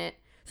power unit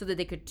so that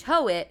they could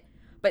tow it,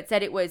 but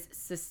said it was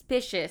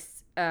suspicious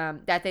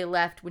that they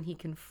left when he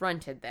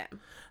confronted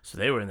them. So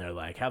they were in there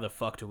like, how the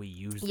fuck do we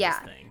use this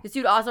thing? This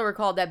dude also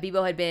recalled that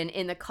Bibo had been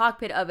in the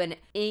cockpit of an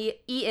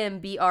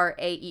EMBR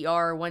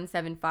AER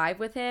 175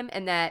 with him,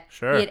 and that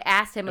he had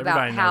asked him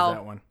about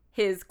how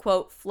his,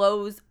 quote,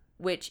 flows,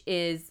 which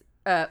is,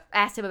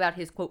 asked him about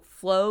his, quote,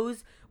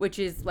 flows, which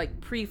is like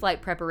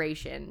pre-flight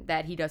preparation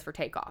that he does for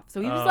takeoff. So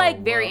he was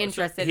very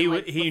interested.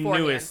 So he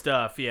knew his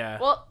stuff, yeah.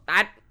 Well,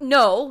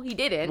 no, he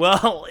didn't.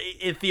 Well,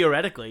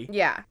 theoretically.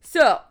 Yeah.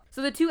 So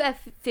the two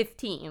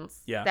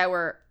F-15s that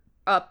were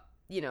up,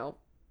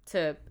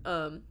 to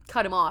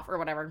cut him off or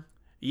whatever.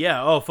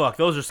 Yeah. Oh fuck.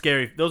 Those are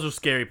scary. Those are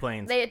scary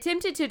planes. They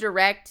attempted to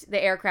direct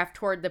the aircraft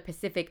toward the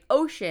Pacific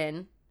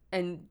Ocean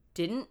and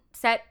didn't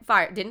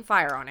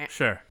fire on it.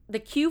 Sure. The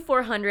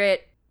Q400.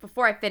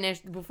 Before I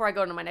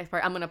go into my next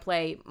part, I'm gonna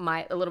play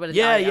a little bit of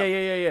the audio.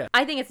 Yeah.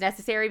 I think it's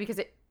necessary because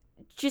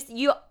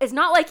it's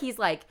not like he's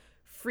like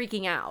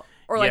freaking out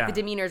or like the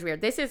demeanor is weird.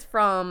 This is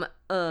from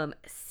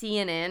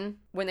CNN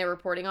when they're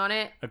reporting on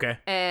it. Okay.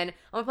 And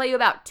I'm gonna play you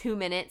about 2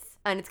 minutes,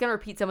 and it's gonna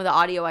repeat some of the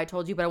audio I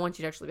told you, but I want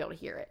you to actually be able to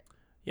hear it.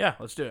 Yeah,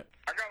 let's do it.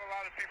 I got a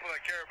lot of people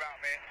that care about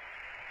me,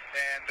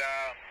 and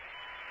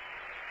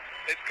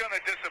it's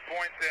gonna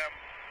disappoint them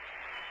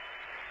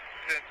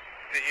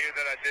to hear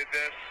that I did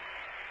this.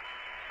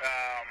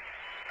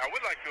 I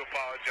would like to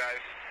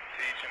apologize to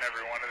each and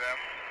every one of them.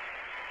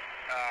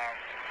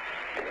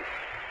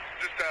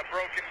 Just a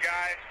broken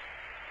guy.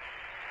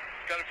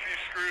 Got a few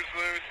screws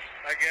loose,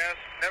 I guess.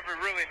 Never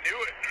really knew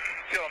it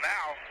until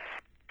now.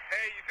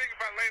 Hey, you think if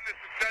I land this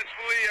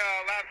successfully,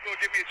 Alaska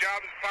will give me a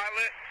job as a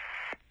pilot?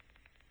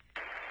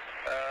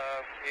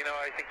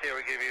 I think they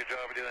would give you a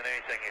job of doing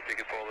anything if you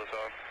could pull this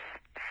off.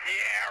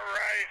 Yeah,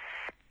 right.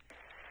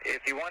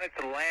 If you wanted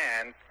to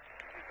land,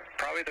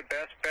 probably the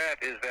best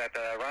bet is that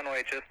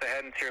runway just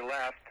ahead and to your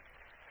left.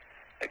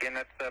 Again,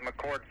 that's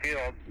McCord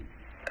Field.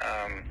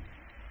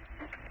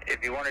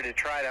 If you wanted to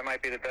try, that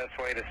might be the best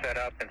way to set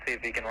up and see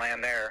if you can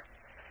land there.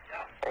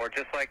 Or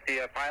just like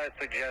the pilot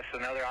suggests,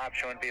 another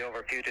option would be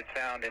over Puget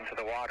Sound into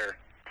the water.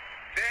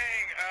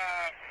 Dang,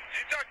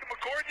 did you talk to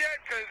McCord yet?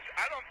 Because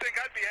I don't think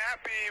I'd be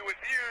happy with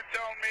you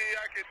telling me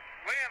I could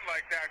land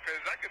like that,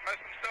 because I could mess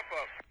some stuff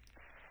up.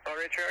 Well,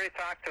 Rich, I already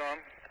talked to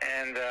him,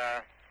 and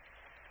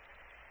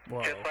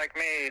just like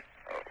me,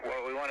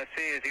 what we want to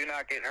see is you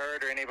not get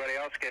hurt or anybody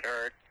else get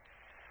hurt.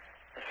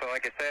 So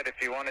like I said, if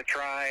you want to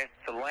try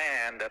to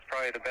land, that's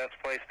probably the best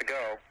place to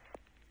go.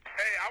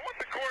 Hey, I want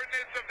the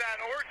coordinates of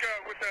that orca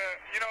with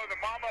the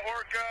mama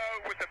orca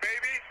with the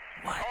baby.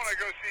 What? I want to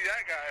go see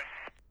that guy.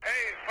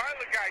 Hey,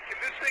 pilot guy, can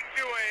this thing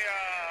do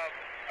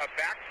a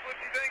backflip,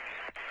 you think?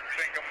 I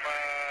think I'm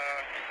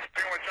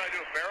going to try to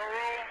do a barrel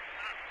roll.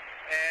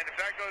 And if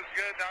that goes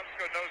good, then I'm just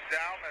going to nose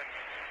down and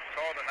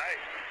call it a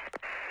night.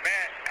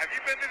 Man, have you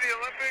been to the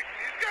Olympics?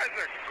 These guys guys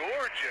are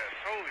gorgeous.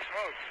 Holy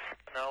smokes.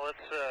 Now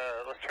let's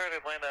try to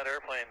land that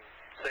airplane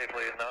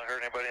safely and not hurt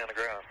anybody on the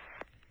ground.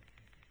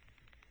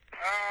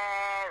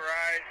 All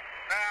right.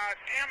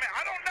 Damn it.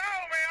 I don't know,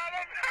 man. I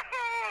don't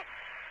know.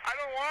 I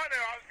don't want to.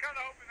 I was kind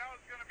of hoping that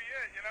was going to be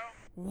it, you know?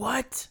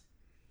 What?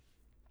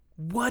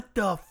 What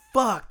the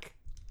fuck?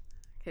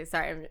 Okay,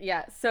 sorry.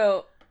 Yeah,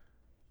 so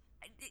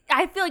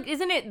I feel like,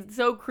 isn't it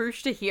so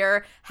crucial to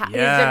hear his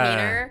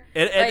demeanor?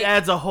 It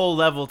adds a whole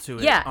level to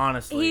it, yeah,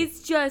 honestly.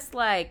 He's just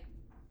like,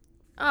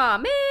 oh,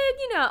 man,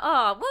 you know,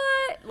 oh,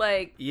 what?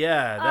 Like,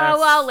 yeah. Oh,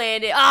 well, I'll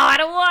land it. Oh, I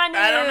don't want to.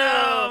 I don't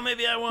know.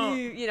 Maybe I won't.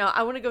 You know,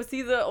 I want to go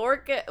see the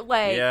orca.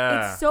 Like,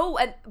 Yeah. It's so,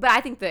 but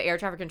I think the air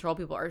traffic control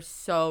people are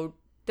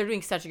they're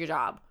doing such a good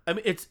job. I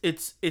mean,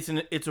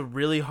 it's a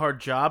really hard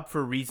job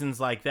for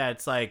reasons like that.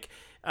 It's like,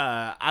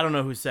 I don't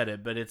know who said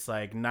it, but it's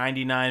like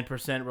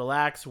 99%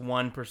 relax,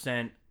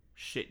 1%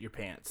 shit your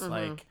pants. Mm-hmm.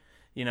 Like,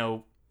 you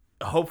know,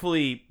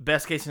 hopefully,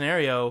 best case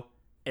scenario,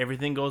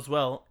 everything goes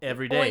well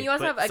every day. Well, you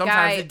also but have a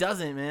sometimes guy, it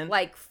doesn't, man.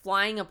 Like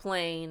flying a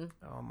plane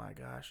Oh my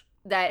gosh.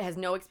 that has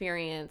no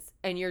experience,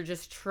 and you're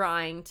just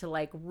trying to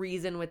like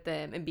reason with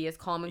them and be as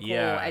calm and cool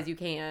Yeah. as you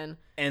can.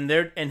 And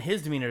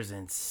his demeanor is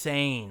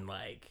insane.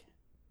 Like,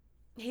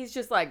 He's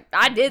just like,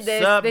 I did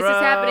this. Sup, This bro?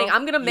 is happening.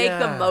 I'm gonna make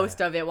the Yeah. most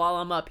of it while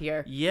I'm up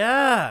here.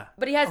 yeah.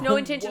 But he has no Oh,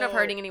 intention of whoa.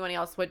 hurting anyone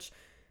else. Which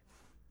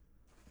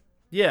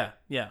Yeah.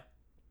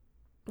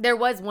 there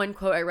was one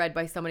quote I read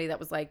by somebody that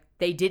was like,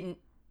 they didn't.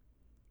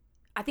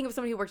 I think it was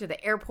somebody who worked at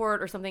the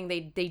airport or something.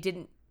 They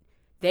didn't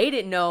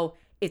know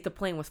if the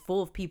plane was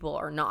full of people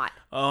or not.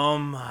 Oh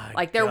my.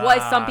 Like there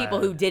was some God. people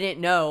who didn't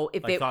know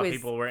if Like, it thought was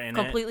people were in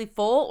completely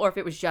full or if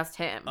it was just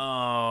him.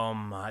 Oh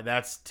my.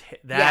 That's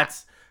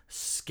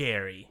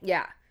scary.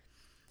 Yeah.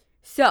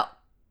 So,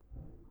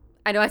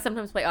 I know I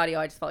sometimes play audio.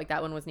 I just felt like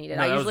that one was needed.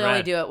 No, I that was usually only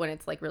rad. do it when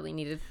it's like really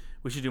needed.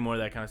 We should do more of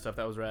that kind of stuff.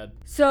 That was rad.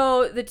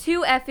 So, the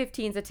two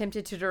F-15s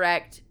attempted to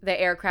direct the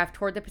aircraft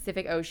toward the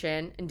Pacific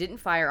Ocean and didn't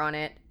fire on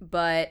it,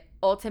 but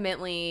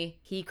ultimately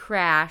he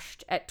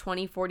crashed at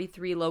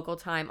 20:43 local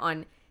time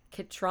on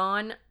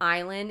Ketron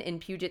Island in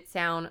Puget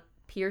Sound,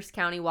 Pierce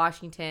County,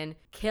 Washington,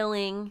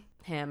 killing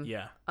him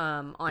Yeah.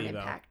 on Devo.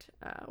 impact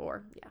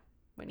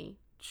when he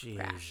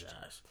crashed.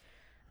 Jesus.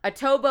 A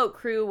towboat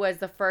crew was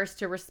the first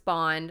to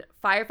respond.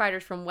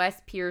 Firefighters from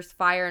West Pierce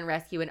Fire and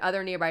Rescue and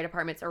other nearby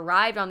departments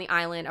arrived on the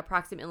island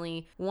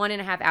approximately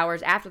 1.5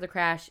 hours after the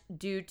crash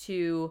due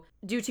to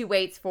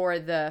waits for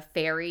the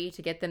ferry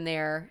to get them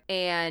there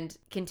and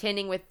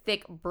contending with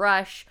thick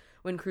brush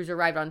when crews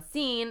arrived on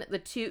scene.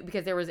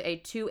 Because there was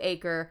a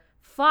 2-acre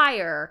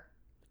fire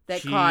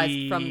that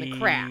caused from the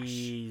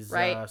crash,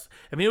 right?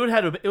 I mean,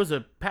 it was a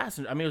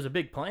passenger. I mean, it was a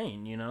big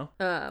plane, you know?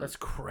 That's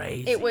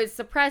crazy. It was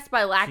suppressed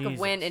by lack of Jesus.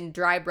 wind and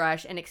dry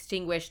brush and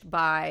extinguished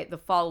by the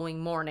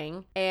following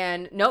morning.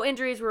 And no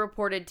injuries were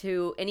reported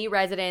to any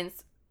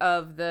residents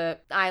of the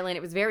island.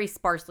 It was very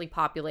sparsely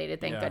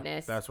populated, thank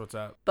goodness. That's what's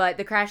up. But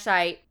the crash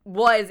site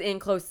was in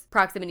close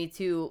proximity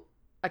to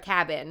a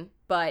cabin,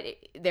 but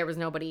there was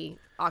nobody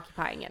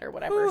occupying it or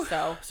whatever.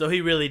 So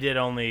he really did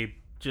only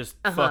just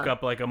fuck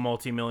up like a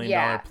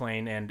multi-million-dollar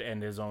plane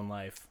and his own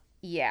life.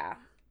 Yeah.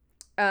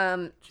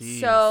 Jeez.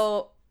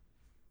 So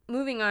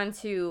moving on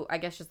to, I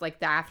guess, just like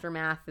the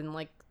aftermath and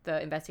like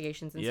the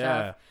investigations and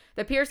stuff.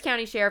 The Pierce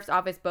County Sheriff's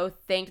Office both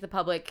thanked the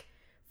public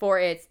for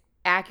its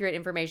accurate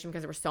information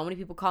because there were so many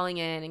people calling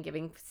in and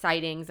giving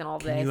sightings and all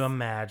this. Can you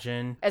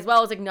imagine? As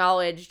well as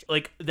acknowledged.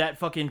 Like that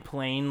fucking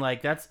plane,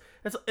 like it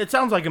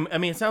sounds like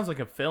it sounds like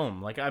a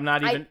film. Like I'm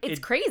not even.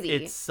 It's crazy.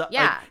 It's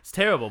yeah. Like, it's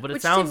terrible, but Which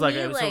it sounds to like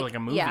me, a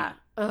movie. Yeah.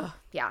 Ugh,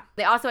 yeah.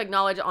 They also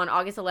acknowledged on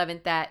August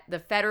 11th that the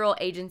federal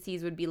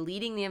agencies would be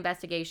leading the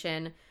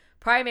investigation,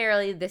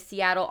 primarily the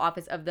Seattle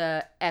office of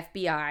the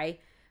FBI.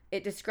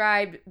 It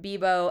described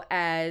Bebo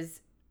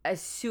as a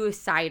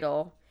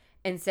suicidal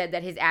and said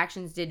that his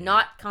actions did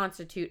not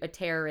constitute a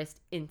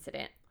terrorist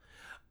incident.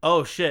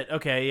 Oh shit!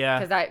 Okay, yeah.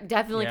 Because that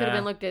definitely could have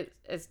been looked at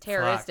as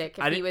terroristic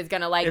if he was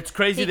gonna like. It's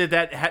crazy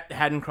that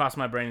hadn't crossed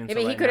my brain. I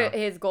mean, he could have.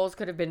 His goals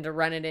could have been to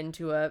run it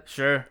into a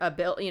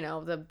bill,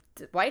 the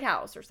White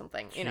House or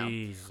something. You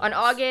know. On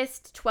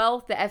August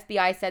 12th, the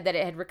FBI said that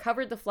it had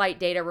recovered the flight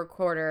data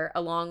recorder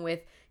along with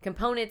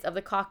components of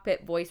the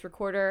cockpit voice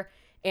recorder,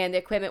 and the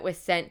equipment was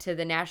sent to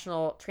the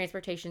National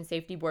Transportation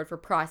Safety Board for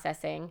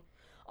processing.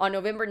 On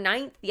November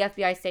 9th, the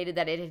FBI stated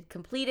that it had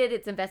completed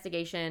its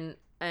investigation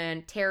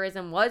and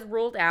terrorism was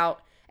ruled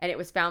out, and it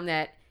was found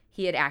that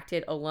he had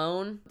acted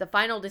alone. The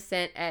final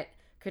descent at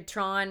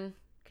Ketron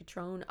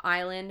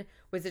Island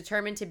was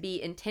determined to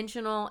be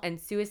intentional, and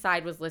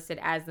suicide was listed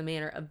as the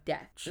manner of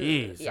death.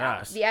 Jesus.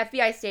 Yeah. The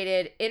FBI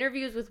stated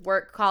interviews with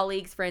work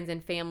colleagues, friends,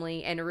 and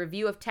family, and a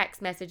review of text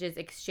messages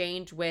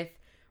exchanged with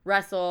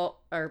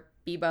Russell or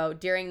Bebo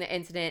during the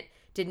incident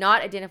did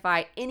not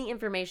identify any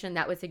information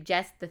that would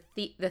suggest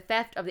the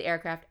theft of the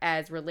aircraft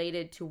as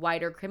related to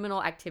wider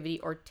criminal activity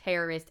or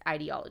terrorist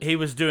ideology. He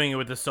was doing it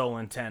with the sole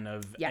intent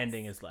of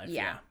ending his life.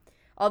 Yeah.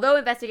 Although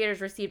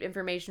investigators received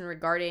information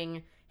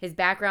regarding his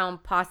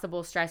background,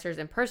 possible stressors,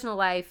 and personal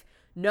life,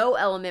 no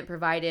element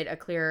provided a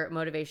clear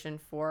motivation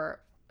for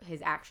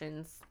his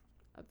actions,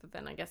 other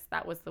than I guess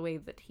that was the way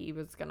that he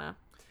was gonna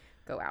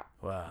go out.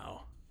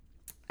 Wow.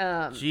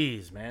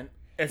 Jeez, man.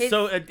 It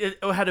had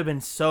to have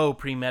been so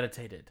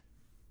premeditated.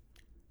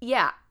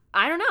 Yeah,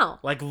 I don't know.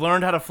 Like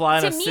learned how to fly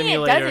in a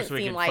simulator so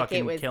he could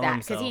fucking kill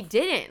himself. Because he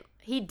didn't.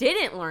 He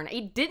didn't learn it.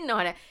 He didn't know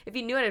how to. If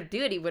he knew how to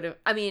do it, he would have.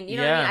 I mean, you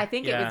know what I mean? I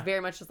think it was very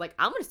much just like,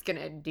 I'm just going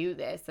to do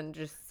this and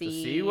just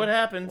see what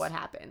happens.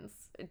 And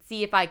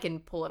see if I can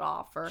pull it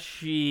off. Or,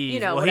 jeez. You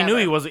know, well, whatever.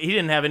 he knew he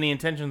didn't have any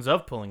intentions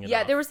of pulling it off.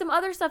 Yeah, there was some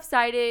other stuff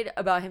cited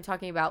about him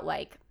talking about,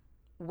 like,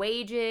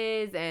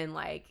 wages and,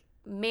 like,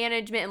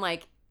 management. And,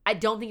 like, I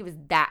don't think it was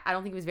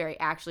very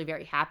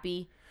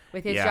happy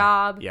with his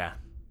job. Yeah.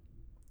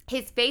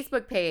 His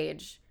Facebook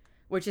page,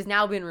 which has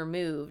now been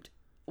removed,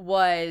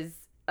 was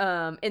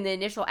in the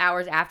initial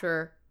hours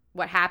after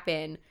what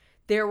happened,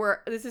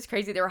 this is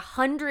crazy, there were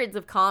hundreds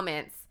of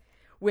comments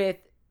with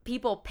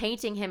people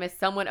painting him as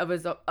someone of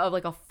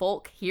like a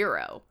folk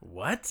hero.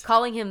 What?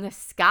 Calling him the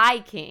Sky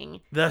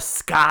King. The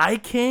Sky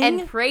King?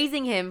 And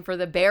praising him for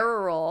the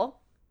bearer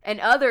role,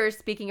 and others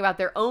speaking about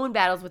their own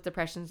battles with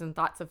depressions and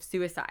thoughts of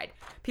suicide.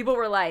 People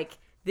were like,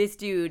 this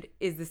dude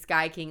is the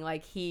Sky King.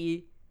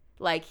 He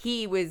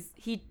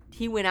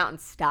went out in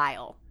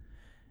style.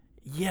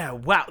 Yeah,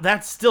 wow,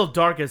 that's still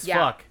dark as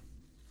fuck.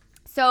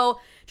 So,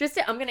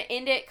 I'm going to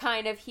end it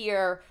kind of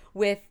here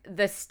with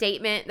the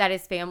statement that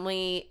his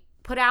family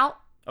put out.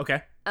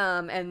 Okay.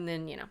 And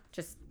then,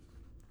 just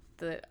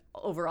the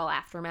overall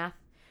aftermath.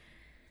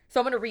 So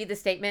I'm going to read the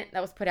statement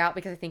that was put out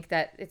because I think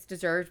that it's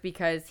deserved,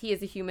 because he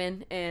is a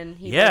human and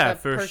he's a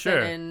person.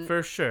 And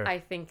for sure. I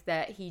think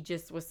that he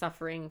just was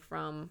suffering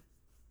from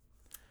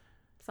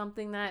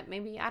something that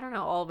maybe, I don't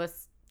know, all of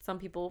us, some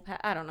people,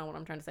 I don't know what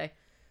I'm trying to say.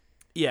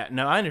 Yeah,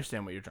 no, I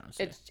understand what you're trying to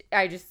say.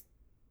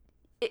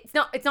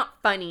 It's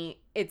not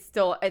funny. It's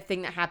still a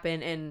thing that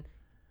happened, and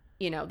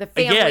the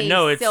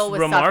family still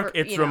was suffering.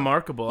 It's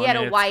remarkable. He had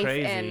a wife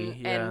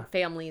and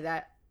family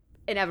that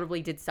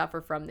inevitably did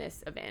suffer from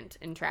this event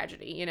and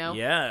tragedy.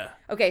 Yeah.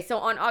 Okay, so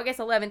on August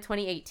 11,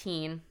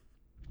 2018,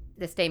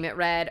 the statement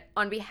read,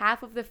 "On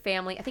behalf of the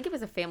family," I think it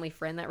was a family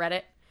friend that read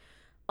it.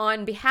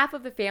 "On behalf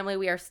of the family,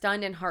 we are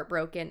stunned and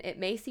heartbroken. It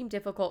may seem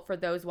difficult for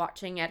those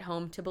watching at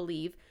home to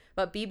believe,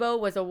 but Bibo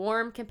was a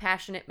warm,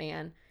 compassionate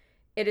man.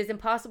 It is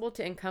impossible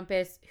to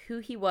encompass who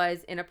he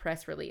was in a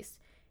press release.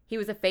 He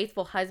was a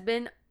faithful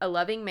husband, a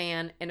loving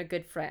man, and a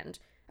good friend.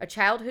 A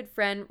childhood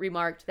friend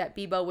remarked that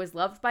Bibo was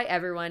loved by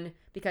everyone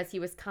because he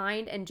was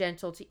kind and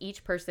gentle to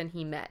each person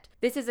he met.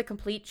 This is a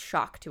complete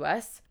shock to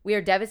us. We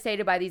are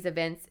devastated by these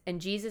events,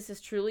 and Jesus is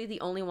truly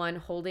the only one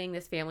holding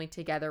this family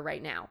together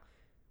right now.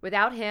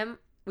 Without him,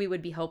 we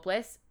would be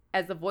hopeless.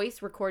 As the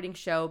voice recordings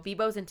show,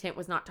 Bibo's intent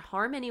was not to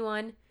harm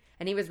anyone,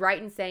 and he was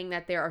right in saying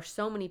that there are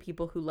so many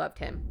people who loved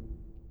him.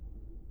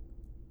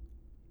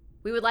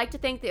 We would like to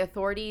thank the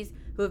authorities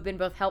who have been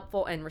both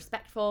helpful and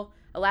respectful,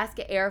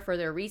 Alaska Air for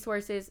their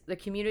resources, the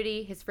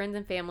community, his friends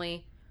and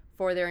family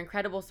for their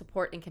incredible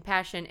support and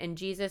compassion, and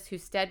Jesus,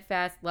 whose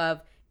steadfast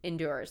love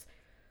endures.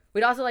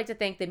 We'd also like to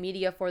thank the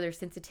media for their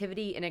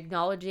sensitivity in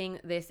acknowledging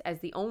this as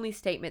the only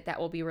statement that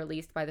will be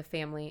released by the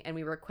family, and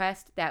we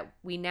request that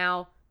we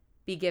now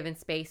be given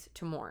space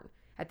to mourn.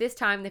 At this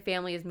time, the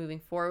family is moving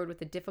forward with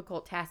the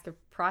difficult task of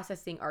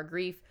processing our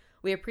grief.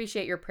 We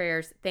appreciate your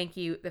prayers. Thank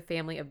you, the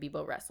family of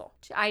Bibo Russell."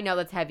 I know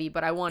that's heavy,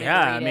 but I wanted to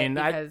read it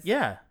because,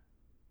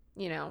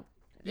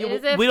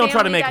 we don't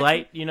try to make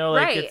light,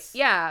 right? It's...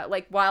 Yeah,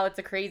 like while it's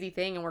a crazy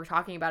thing and we're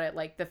talking about it,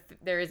 like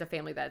there is a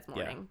family that is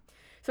mourning. Yeah.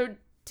 So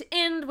to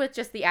end with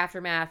just the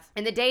aftermath,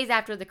 in the days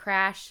after the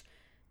crash,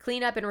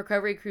 cleanup and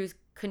recovery crews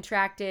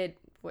contracted.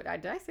 Did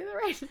I say that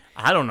right?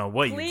 I don't know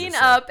what you just said.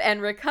 Cleanup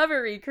and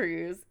recovery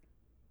crews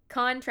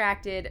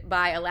contracted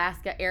by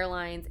Alaska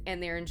Airlines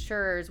and their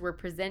insurers were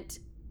present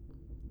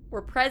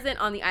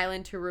on the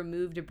island to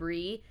remove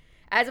debris.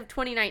 As of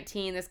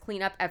 2019, this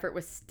cleanup effort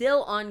was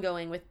still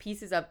ongoing, with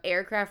pieces of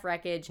aircraft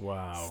wreckage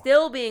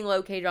still being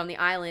located on the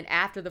island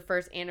after the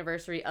first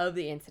anniversary of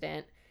the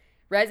incident.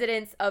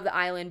 Residents of the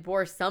island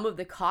bore some of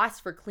the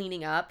costs for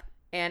cleaning up,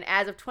 and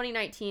as of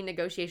 2019,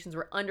 negotiations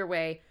were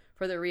underway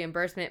for the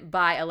reimbursement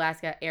by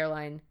Alaska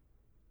Airline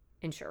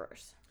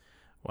insurers.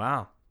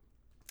 Wow.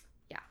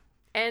 Yeah.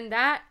 And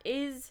that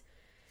is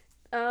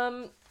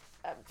the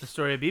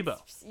story of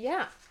Bibo.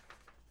 Yeah.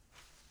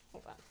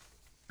 Hold on.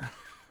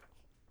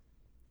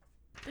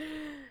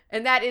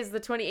 And that is the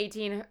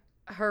 2018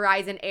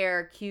 Horizon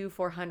Air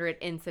Q400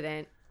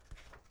 incident.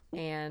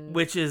 And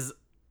which is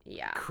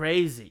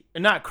crazy.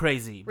 Not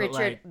crazy, but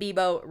Richard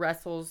Bibo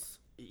Russell's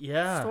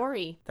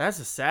story. That's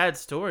a sad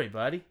story,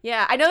 buddy.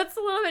 Yeah, I know it's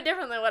a little bit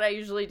different than what I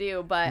usually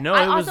do, but no,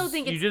 I also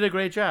think you did a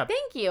great job.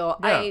 Thank you.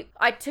 Yeah.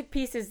 I took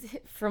pieces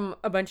from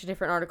a bunch of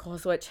different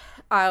articles, which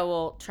I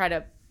will try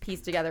to piece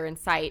together and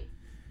cite.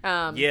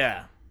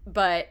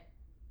 But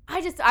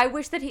I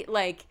wish that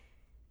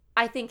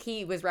I think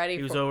he was ready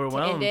to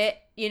end it.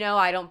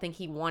 I don't think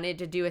he wanted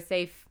to do a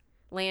safe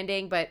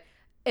landing, but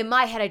in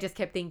my head, I just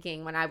kept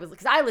thinking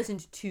because I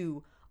listened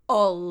to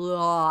a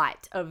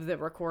lot of the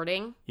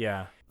recording.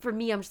 Yeah. for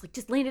me, I'm just like,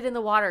 just land it in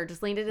the water.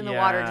 Just land it in the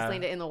water. Just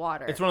land it in the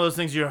water. It's one of those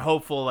things you're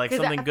hopeful, like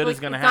something good is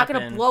going to happen. It's not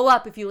going to blow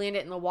up if you land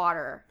it in the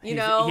water, you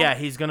know? Yeah,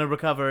 he's going to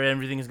recover.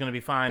 Everything is going to be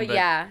fine. But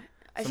yeah.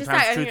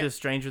 Sometimes truth is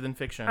stranger than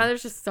fiction.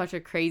 There's just such a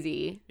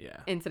crazy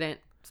incident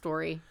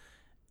story.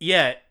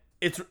 Yeah,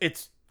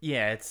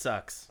 it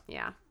sucks.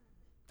 Yeah.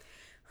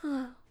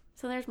 So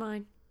there's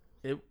mine.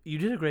 You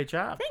did a great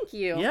job. Thank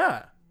you.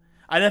 Yeah.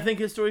 I think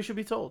his story should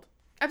be told.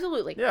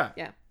 Absolutely. Yeah.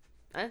 Yeah.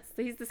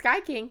 He's the Sky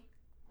King.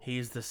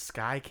 He's the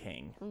Sky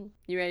King.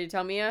 You ready to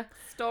tell me a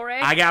story?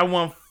 I got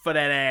one for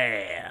that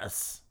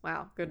ass.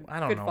 Wow. Good. I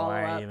don't good know follow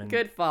why up. I even.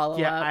 Good follow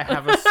Yeah, up. I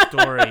have a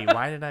story.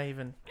 Why did I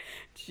even?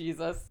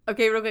 Jesus.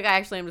 Okay, real quick.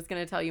 I'm just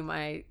gonna tell you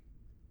my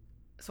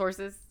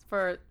sources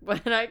for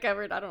what I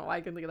covered. I don't know why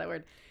I couldn't think of that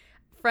word.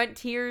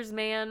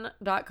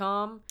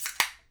 Frontiersman.com.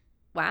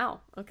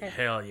 Wow. Okay.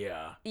 Hell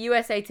yeah.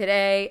 USA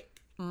Today,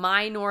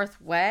 My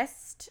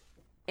Northwest,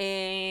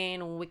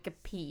 and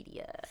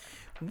Wikipedia.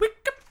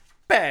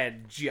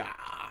 Wikipedia.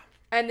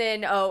 And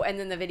then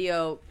the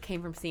video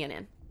came from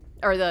CNN,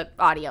 or the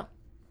audio.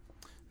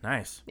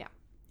 Nice. Yeah.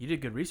 You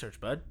did good research,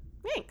 bud.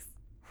 Thanks.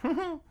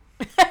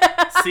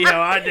 See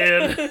how I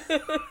did.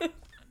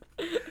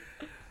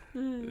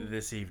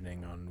 This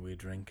evening on We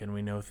Drink and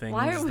We Know Things.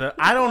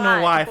 I don't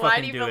know why I fucking do it.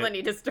 Why do you feel the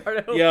need to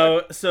start over?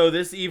 Yo, so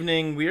this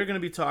evening we are going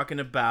to be talking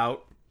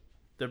about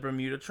the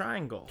Bermuda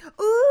Triangle.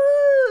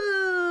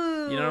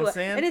 Ooh. You know what I'm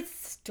saying? And it's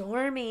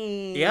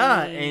stormy.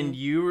 Yeah, and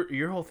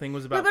your whole thing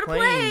was about planes.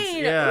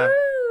 Plane. Yeah.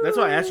 Ooh. That's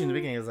why I asked you in the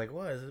beginning. I was like,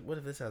 what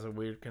if this has a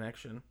weird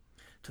connection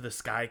to the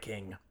Sky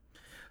King?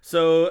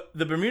 So,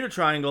 the Bermuda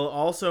Triangle,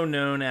 also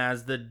known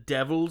as the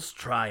Devil's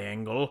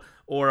Triangle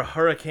or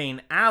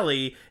Hurricane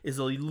Alley, is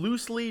a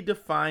loosely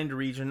defined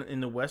region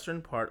in the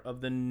western part of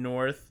the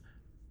North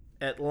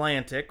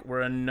Atlantic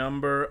where a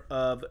number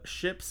of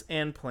ships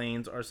and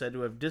planes are said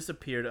to have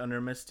disappeared under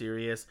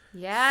mysterious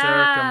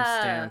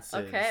circumstances.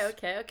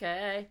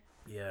 Okay.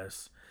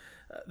 Yes.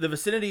 The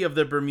vicinity of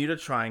the Bermuda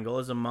Triangle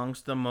is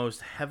amongst the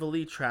most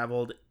heavily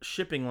traveled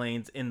shipping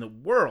lanes in the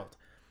world,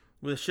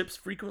 with ships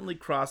frequently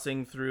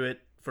crossing through it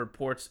for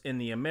ports in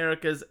the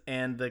Americas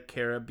and the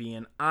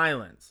Caribbean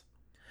islands.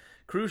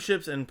 Cruise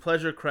ships and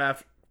pleasure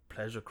craft.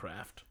 All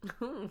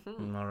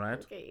right.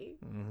 Okay.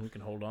 You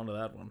can hold on to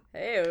that one.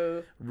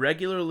 Hey.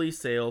 Regularly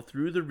sail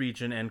through the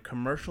region, and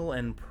commercial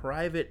and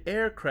private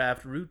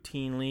aircraft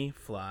routinely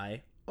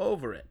fly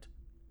over it.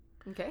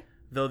 Okay.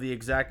 Though the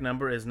exact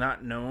number is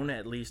not known,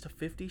 at least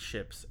 50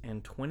 ships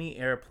and 20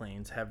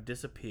 airplanes have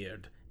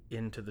disappeared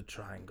into the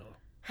triangle.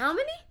 How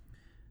many?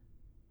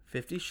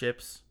 50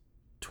 ships,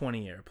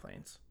 20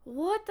 airplanes.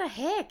 What the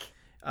heck?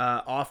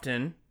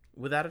 Often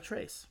without a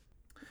trace.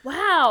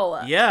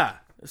 Wow. Yeah.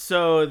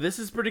 So this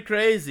is pretty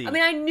crazy. I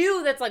mean, I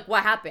knew that's like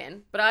what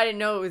happened, but I didn't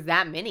know it was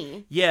that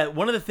many. Yeah,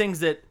 one of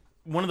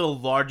the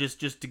largest,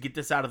 just to get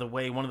this out of the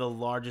way, one of the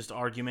largest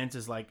arguments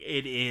is like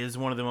it is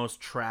one of the most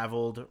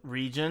traveled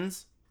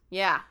regions.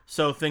 Yeah.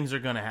 So things are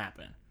going to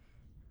happen.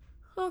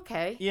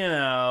 Okay. You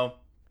know,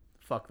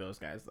 fuck those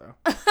guys though.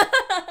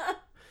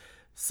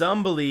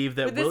 Some believe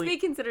that would this be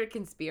considered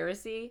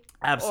conspiracy?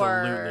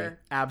 Absolutely.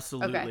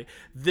 Absolutely. Okay.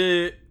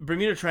 The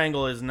Bermuda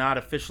Triangle is not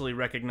officially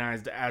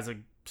recognized as a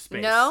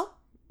space. No?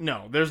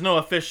 No, there's no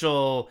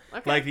official,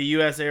 like the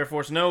U.S. Air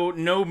Force, no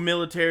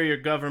military or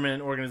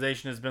government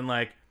organization has been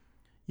like,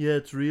 yeah,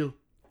 it's real.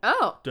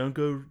 Oh. Don't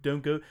go.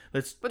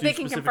 But they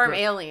can confirm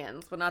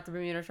aliens, but not the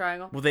Bermuda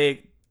Triangle? Well,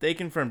 they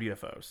confirmed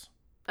UFOs.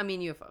 I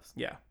mean, UFOs.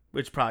 Yeah,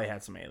 which probably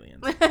had some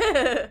aliens.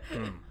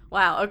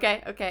 Wow,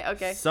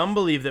 okay. Some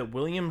believe that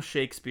William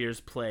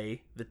Shakespeare's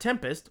play, The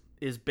Tempest,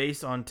 is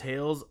based on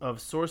tales of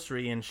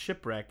sorcery and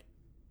shipwreck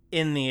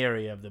in the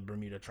area of the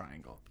Bermuda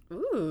Triangle.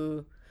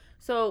 Ooh.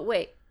 So,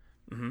 wait.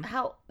 Mm-hmm.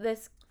 How the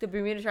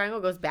Bermuda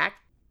Triangle goes back?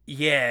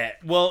 Yeah.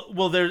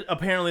 Well,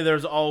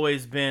 there's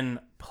always been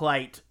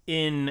plight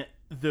in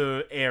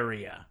the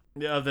area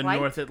of the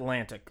North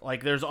Atlantic.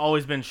 Like, there's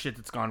always been shit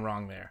that's gone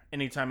wrong there.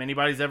 Anytime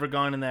anybody's ever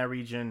gone in that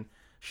region,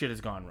 shit has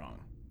gone wrong.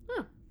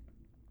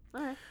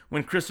 All right.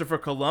 When Christopher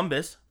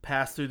Columbus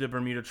passed through the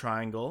Bermuda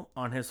Triangle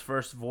on his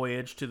first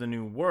voyage to the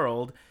New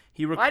World,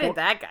 Why did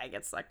that guy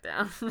get sucked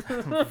down?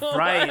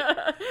 Right.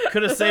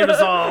 Could have saved us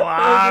all a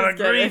lot of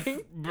grief,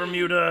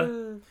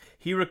 Bermuda.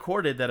 He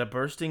recorded that a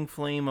bursting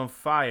flame of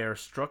fire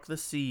struck the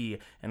sea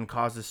and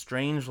caused a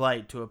strange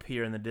light to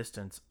appear in the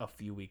distance a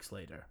few weeks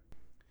later.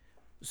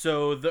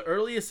 So, the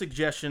earliest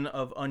suggestion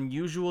of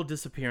unusual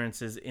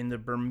disappearances in the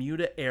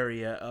Bermuda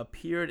area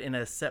appeared in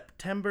a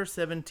September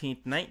 17,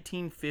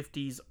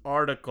 1950s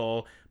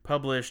article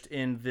published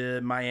in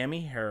the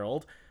Miami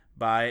Herald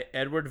by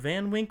Edward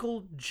Van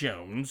Winkle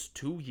Jones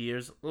 2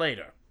 years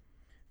later.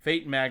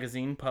 Fate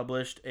magazine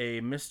published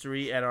A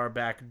Mystery at Our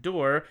Back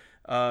Door,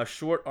 a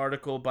short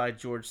article by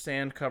George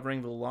Sand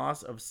covering the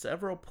loss of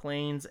several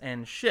planes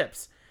and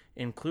ships,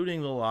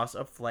 including the loss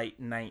of Flight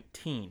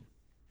 19.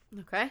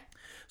 Okay.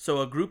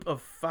 So a group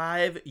of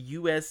 5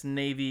 U.S.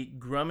 Navy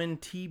Grumman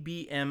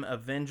TBM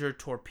Avenger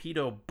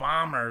torpedo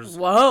bombers.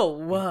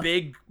 Whoa.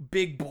 Big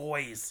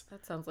boys.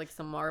 That sounds like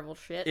some Marvel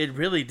shit. It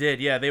really did,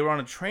 yeah. They were on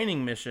a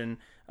training mission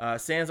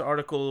Sand's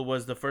article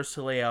was the first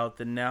to lay out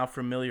the now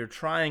familiar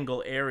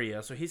triangle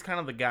area. So he's kind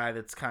of the guy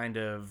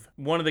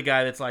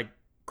that's like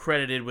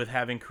credited with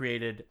having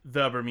created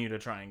the Bermuda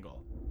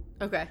Triangle.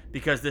 Okay.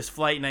 Because this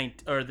flight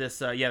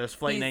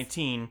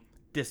 19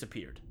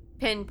 disappeared.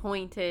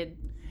 Pinpointed.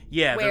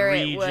 Yeah, where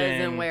the region, it was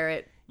and where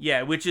it.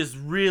 Yeah, which is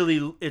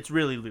really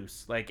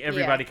loose. Like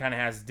everybody kind of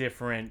has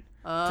different.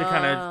 To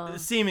kind of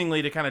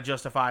seemingly to kind of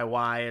justify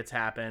why it's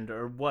happened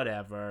or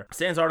whatever.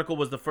 Sand's article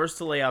was the first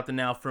to lay out the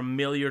now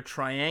familiar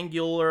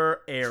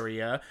triangular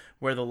area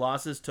where the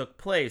losses took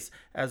place,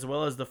 as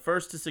well as the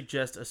first to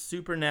suggest a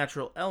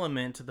supernatural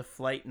element to the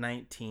Flight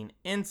 19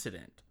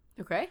 incident.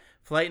 Okay.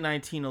 Flight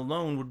 19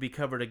 alone would be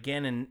covered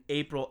again in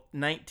April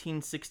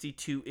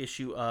 1962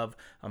 issue of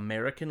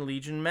American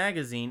Legion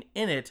magazine.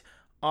 In it,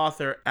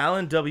 author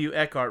Alan W.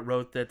 Eckhart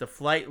wrote that the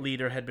flight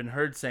leader had been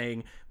heard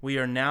saying, "We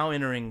are now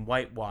entering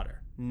white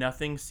water.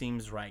 Nothing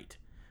seems right.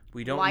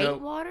 We don't know.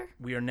 White water?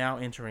 We are now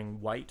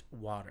entering white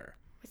water.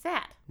 What's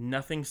that?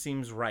 Nothing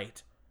seems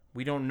right.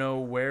 We don't know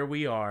where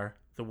we are.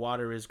 The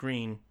water is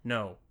green.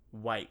 No,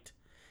 white."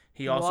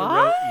 He also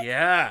wrote,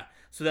 yeah.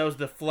 So that was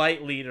the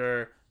flight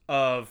leader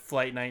of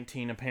Flight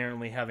 19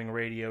 apparently having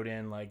radioed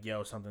in like,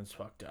 "Yo, something's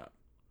fucked up.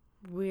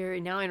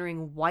 We're now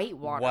entering white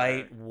water."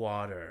 White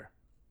water.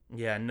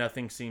 Yeah,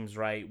 nothing seems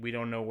right. We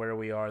don't know where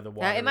we are. The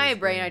water. Now, in my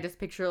brain, green. I just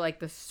picture like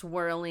the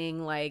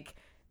swirling, like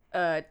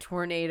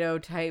tornado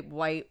type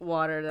white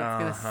water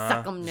that's gonna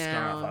suck them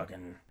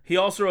down. He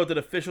also wrote that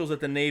officials at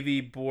the Navy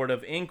Board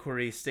of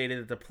Inquiry stated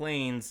that the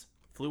planes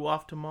flew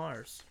off to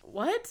Mars.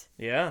 What?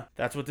 Yeah,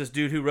 that's what this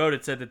dude who wrote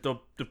it said, that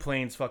the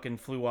planes fucking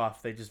flew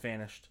off. They just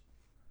vanished.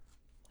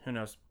 Who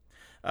knows?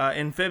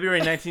 In February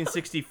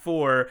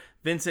 1964,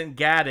 Vincent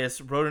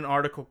Gaddis wrote an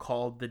article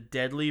called "The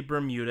Deadly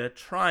Bermuda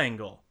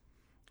Triangle"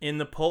 in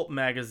the pulp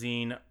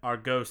magazine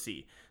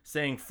Argosy,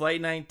 saying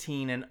Flight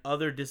 19 and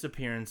other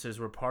disappearances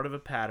were part of a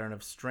pattern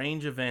of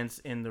strange events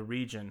in the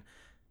region.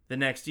 The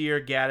next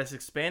year, Gaddis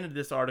expanded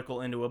this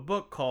article into a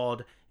book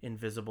called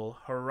Invisible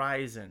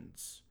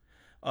Horizons.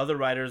 Other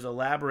writers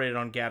elaborated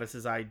on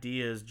Gaddis's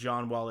ideas.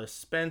 John Wallace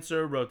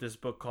Spencer wrote this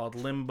book called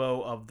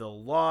Limbo of the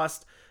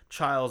Lost.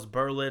 Charles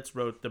Berlitz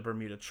wrote The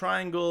Bermuda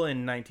Triangle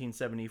in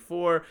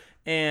 1974.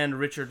 And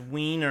Richard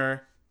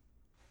Weiner...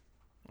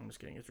 I'm just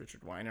kidding, it's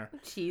Richard Weiner.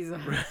 Jesus.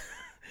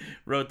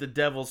 Wrote The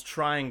Devil's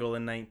Triangle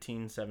in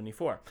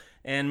 1974.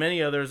 And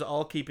many others,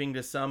 all keeping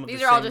to some of These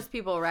the are all just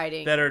people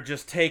writing. that are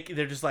just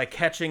they're just like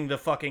catching the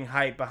fucking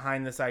hype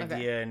behind this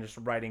idea and just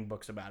writing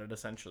books about it,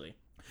 essentially.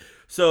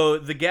 So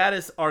the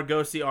Gaddis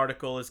Argosy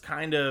article is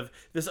kind of,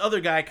 this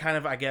other guy kind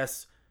of, I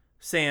guess,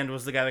 Sand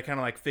was the guy that kind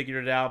of like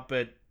figured it out,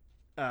 but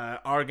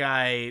our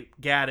guy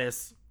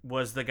Gaddis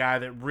was the guy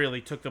that really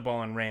took the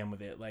ball and ran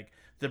with it. Like,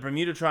 the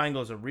Bermuda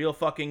Triangle is a real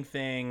fucking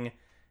thing.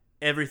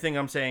 Everything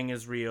I'm saying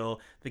is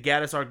real. The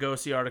Gaddis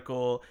Argosy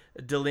article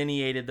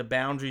delineated the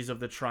boundaries of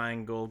the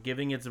triangle,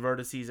 giving its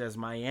vertices as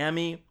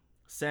Miami,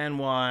 San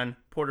Juan,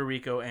 Puerto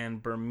Rico,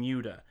 and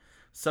Bermuda.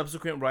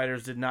 Subsequent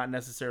writers did not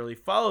necessarily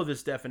follow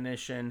this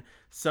definition.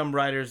 Some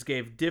writers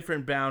gave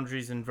different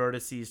boundaries and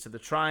vertices to the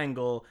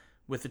triangle,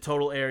 with the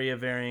total area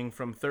varying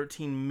from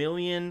 13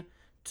 million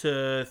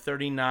to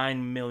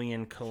 39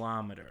 million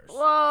kilometers.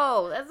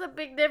 Whoa, that's a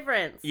big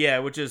difference. Yeah,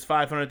 which is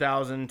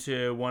 500,000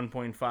 to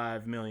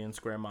 1.5 million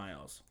square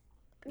miles.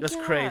 That's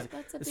crazy.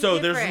 That's a big so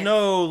difference. There's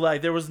no,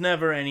 like, there was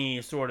never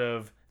any sort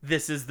of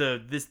this is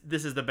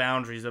the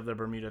boundaries of the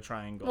Bermuda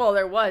Triangle. Well,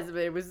 there was,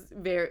 but it was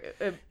very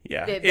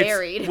it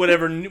varied.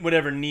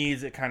 whatever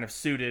needs it kind of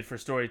suited for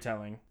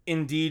storytelling.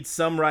 Indeed,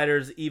 some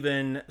writers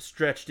even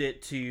stretched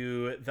it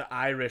to the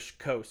Irish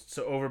coast,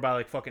 so over by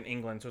like fucking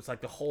England. So it's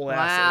like the whole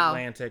ass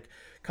Atlantic.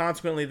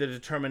 Consequently, the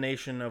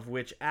determination of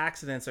which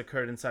accidents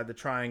occurred inside the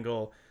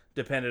triangle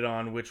depended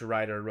on which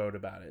writer wrote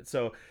about it.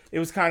 So it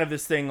was kind of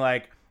this thing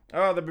like,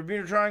 oh, the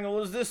Bermuda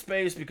Triangle is this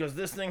space because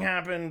this thing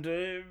happened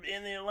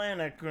in the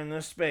Atlantic in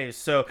this space.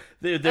 So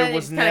there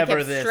was never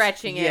kept this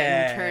stretching it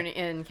and turning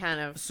in kind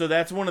of. So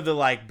that's one of the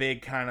like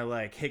big kind of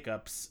like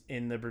hiccups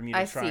in the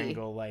Bermuda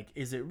Triangle. Like,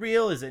 is it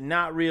real? Is it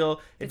not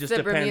real? It just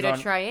depends on. It's the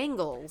Bermuda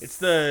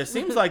Triangles.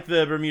 Seems like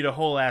the Bermuda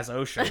whole ass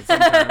ocean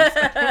sometimes.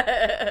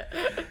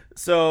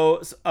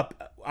 So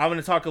I'm going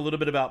to talk a little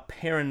bit about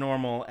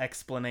paranormal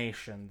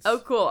explanations. Oh,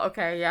 cool.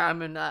 Okay, yeah,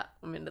 I'm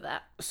into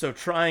that. So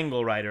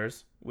triangle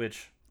writers,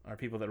 which are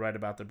people that write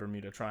about the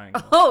Bermuda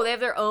Triangle. Oh, they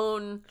have their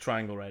own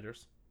triangle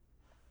writers.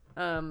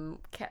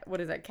 What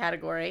is that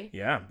category?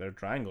 Yeah, they're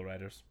triangle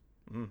writers.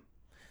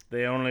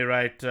 They only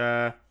write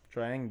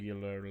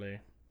triangularly.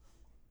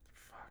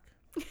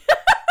 Fuck.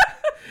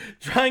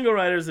 Triangle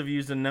writers have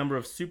used a number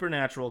of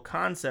supernatural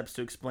concepts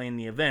to explain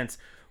the events.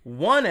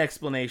 One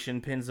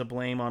explanation pins the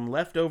blame on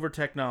leftover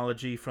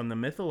technology from the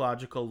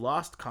mythological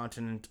lost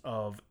continent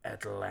of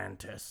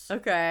Atlantis.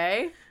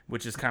 Okay.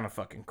 Which is kind of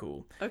fucking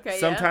cool. Okay,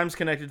 Sometimes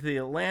connected to the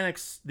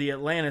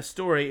Atlantis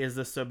story is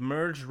the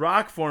submerged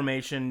rock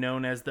formation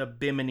known as the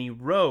Bimini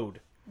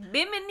Road.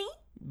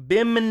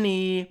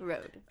 Bimini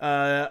Road.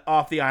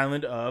 Off the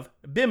island of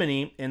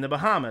Bimini in the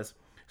Bahamas.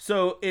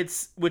 So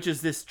which is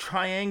this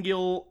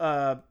triangle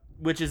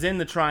which is in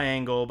the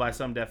triangle by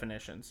some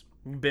definitions.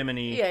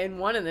 Bimini. Yeah, in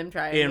one of them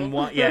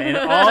triangles. In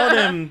all of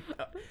them.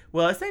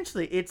 Well,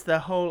 essentially, it's the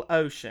whole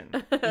ocean.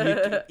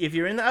 If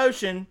you're in the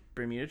ocean,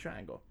 Bermuda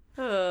Triangle.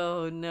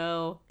 Oh,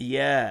 no.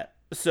 Yeah.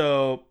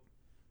 So,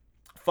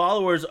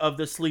 followers of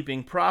the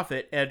Sleeping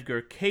Prophet,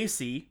 Edgar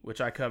Cayce,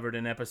 which I covered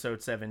in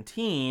episode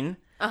 17,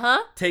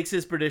 takes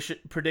his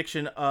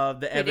prediction of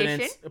the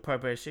evidence...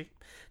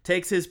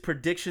 Takes his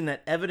prediction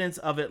that evidence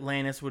of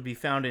Atlantis would be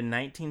found in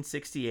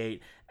 1968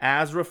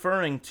 as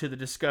referring to the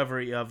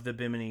discovery of the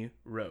Bimini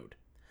Road.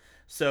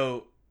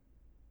 So,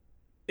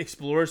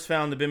 explorers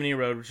found the Bimini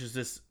Road, which is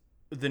this,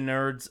 the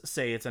nerds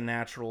say it's a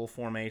natural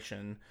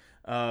formation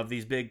of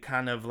these big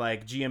kind of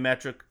like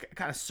geometric,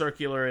 kind of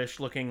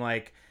circular-ish looking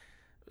like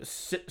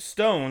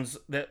stones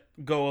that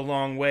go a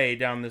long way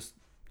down this,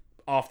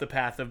 off the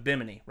path of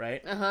Bimini,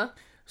 right?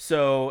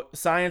 So,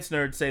 science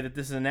nerds say that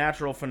this is a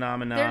natural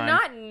phenomenon. They're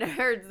not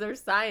nerds, they're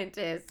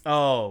scientists.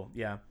 Oh,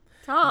 yeah.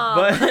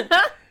 Tom.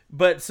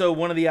 But so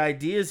one of the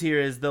ideas here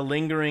is the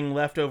lingering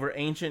leftover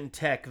ancient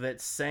tech that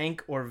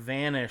sank or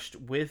vanished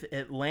with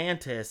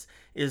Atlantis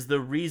is the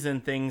reason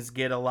things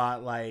get a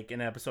lot like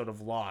an episode of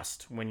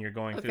Lost when you're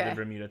going through the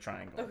Bermuda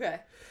Triangle.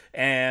 Okay.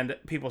 And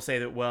people say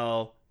that,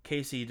 well,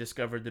 Cayce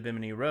discovered the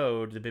Bimini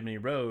Road. The Bimini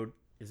Road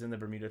is in the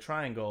Bermuda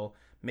Triangle.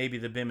 Maybe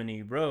the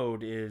Bimini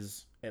Road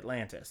is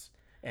Atlantis.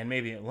 And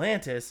maybe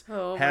Atlantis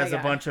has a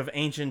bunch of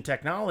ancient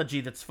technology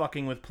that's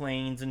fucking with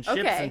planes and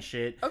ships and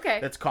shit.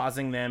 That's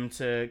causing them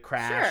to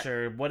crash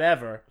or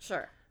whatever.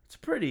 Sure. It's a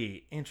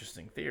pretty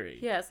interesting theory.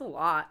 Yeah, it's a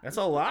lot. That's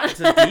a lot.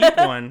 It's a deep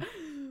one.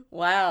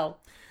 Wow.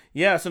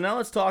 Yeah, so now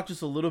let's talk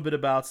just a little bit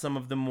about some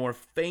of the more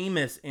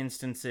famous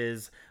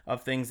instances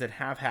of things that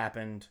have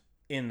happened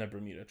in the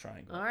Bermuda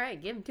Triangle. All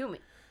right, give them to me.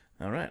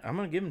 All right, I'm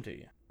going to give them to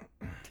you.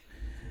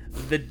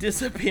 The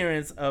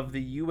disappearance of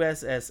the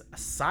USS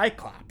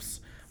Cyclops.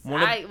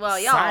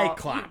 Cyclops.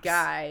 You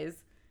guys.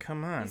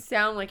 Come on. You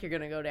sound like you're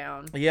going to go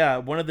down. Yeah,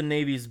 one of the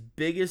Navy's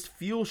biggest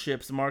fuel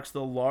ships marks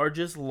the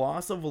largest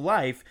loss of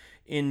life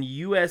in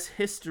U.S.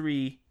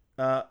 history,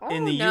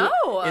 in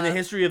the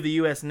history of the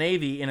U.S.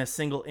 Navy in a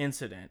single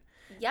incident.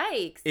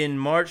 Yikes. In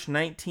March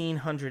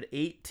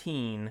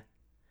 1918,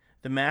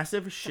 the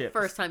massive ship... The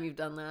first time you've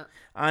done that.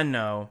 I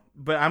know,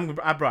 but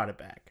I brought it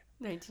back.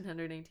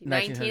 1918.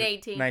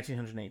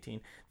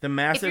 The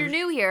massive... If you're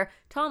new here,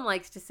 Tom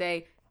likes to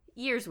say,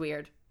 year's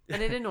weird.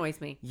 And it annoys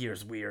me.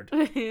 Year's weird.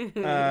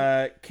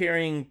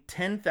 Carrying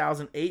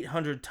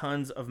 10,800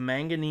 tons of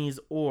manganese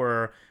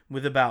ore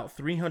with about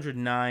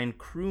 309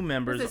 crew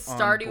members on board. Is this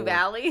Stardew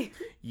Valley?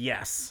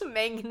 Yes.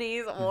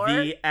 Manganese ore?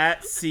 The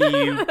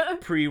at-sea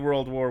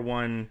pre-World War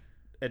I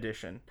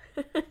edition.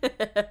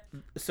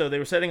 So they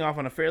were setting off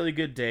on a fairly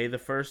good day. The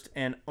first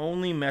and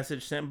only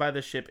message sent by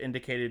the ship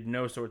indicated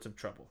no sorts of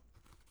trouble.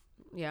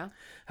 Yeah.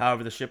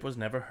 However, the ship was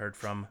never heard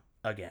from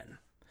again.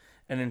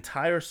 An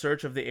entire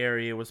search of the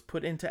area was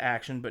put into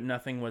action, but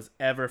nothing was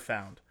ever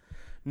found.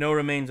 No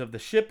remains of the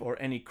ship or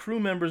any crew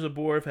members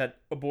aboard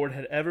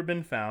had ever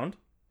been found.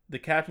 The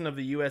captain of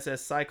the USS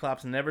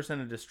Cyclops never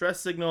sent a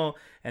distress signal,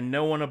 and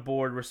no one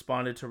aboard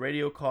responded to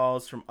radio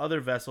calls from other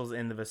vessels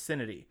in the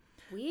vicinity.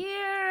 Weird.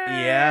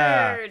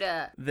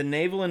 Yeah. The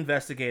naval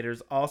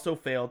investigators also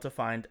failed to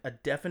find a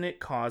definite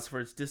cause for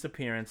its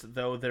disappearance,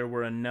 though there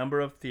were a number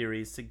of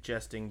theories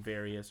suggesting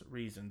various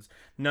reasons,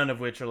 none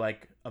of which are,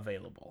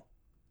 available.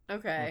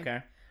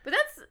 Okay. But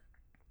that's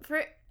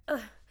for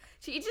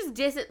so you just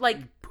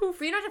poof.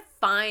 For you not to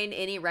find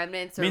any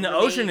remnants. I mean, the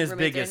ocean is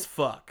big as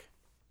fuck.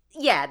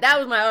 Yeah, that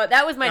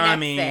was my next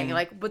thing.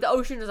 But the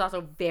ocean is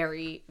also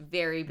very,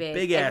 very big.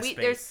 Big ass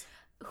space.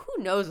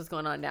 Who knows what's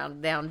going on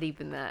down deep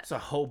in that? It's a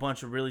whole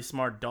bunch of really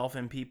smart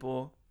dolphin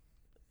people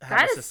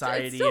have a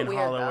society in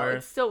Hollow Earth.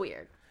 It's still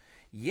weird.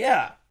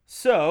 Yeah.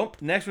 So,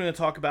 next we're going to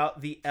talk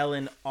about the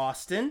Ellen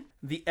Austin.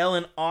 The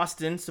Ellen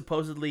Austin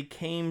supposedly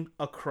came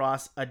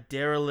across a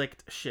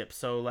derelict ship,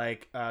 so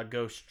a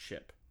ghost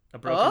ship. A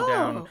broken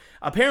down...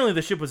 Apparently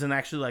the ship was in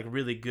actually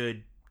really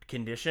good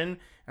condition,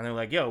 and they're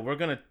like, yo, we're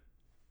going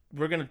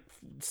to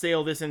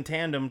sail this in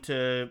tandem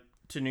to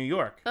New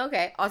York.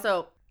 Okay.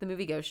 Also, the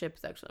movie Ghost Ship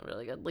is actually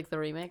really good, the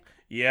remake.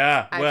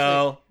 Yeah,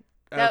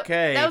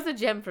 okay. That was a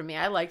gem for me.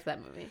 I liked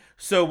that movie.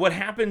 So what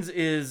happens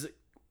is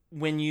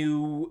when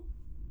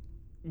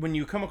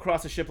you come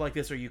across a ship like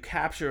this or you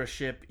capture a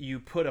ship, you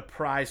put a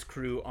prize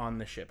crew on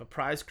the ship. A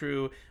prize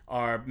crew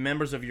are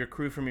members of your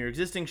crew from your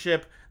existing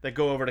ship that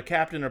go over to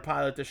captain or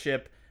pilot the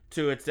ship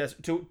to its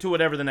to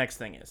whatever the next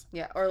thing is.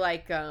 Yeah, or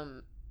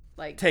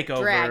take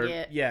over, drag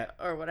it, yeah,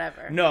 or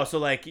whatever. No,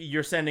 so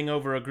you're sending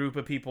over a group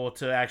of people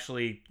to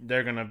actually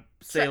they're gonna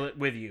sail it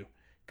with you.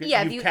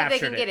 Yeah, if they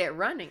can get it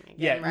running again.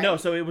 Yeah, right? No,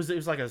 so it was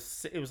like a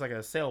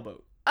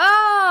sailboat.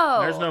 Oh,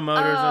 there's no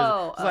motors.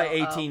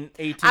 It's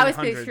 1800s. I was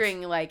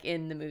picturing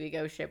in the movie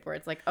Ghost Ship where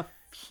it's a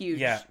huge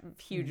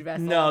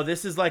vessel. No,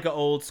 this is an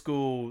old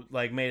school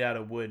made out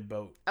of wood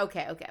boat.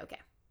 Okay.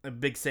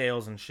 Big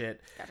sails and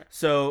shit. Gotcha.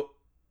 So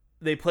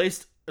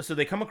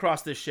they come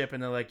across this ship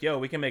and they're like, yo,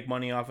 we can make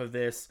money off of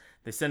this.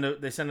 They send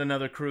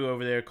another crew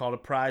over there called a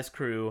prize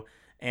crew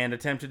and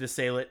attempted to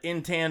sail it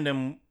in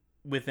tandem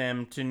with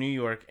them to New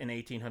York in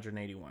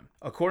 1881.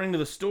 According to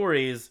the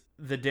stories,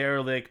 the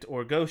derelict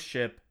or ghost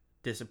ship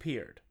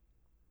disappeared.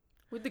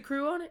 With the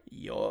crew on it?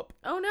 Yup.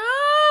 Oh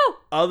no!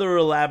 Other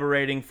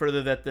elaborating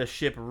further that the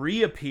ship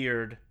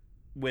reappeared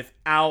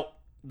without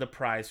the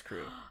prize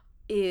crew.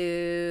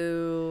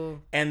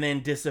 Ew. And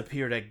then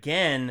disappeared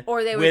again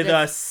with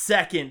a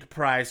second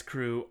prize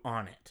crew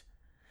on it.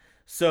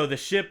 So the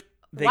ship...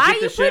 Why are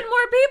you putting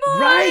more people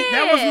on Right, it?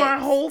 that was my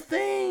whole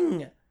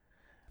thing.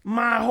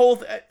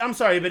 I'm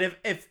sorry, but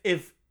if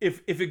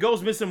it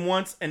goes missing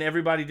once and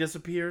everybody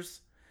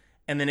disappears,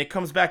 and then it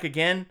comes back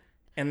again,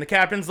 and the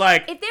captain's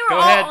like, if they were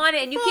all ahead, on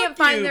it and you can't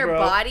find their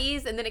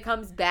bodies, and then it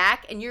comes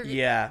back, and you're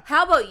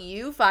how about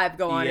you 5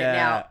 go on it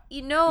now?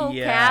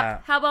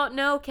 Cap. How about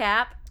no,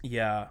 Cap?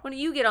 Yeah. Why don't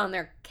you get on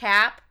there,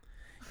 Cap?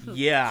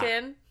 Yeah.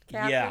 Chin.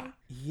 Captain?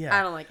 Yeah.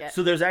 I don't like it.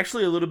 So there's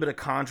actually a little bit of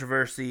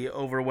controversy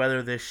over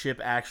whether this ship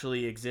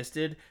actually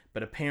existed,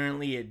 but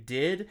apparently it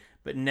did,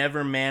 but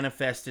never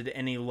manifested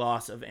any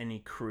loss of any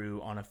crew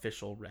on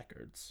official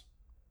records.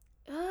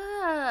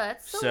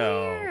 That's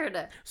so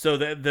weird. So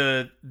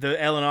the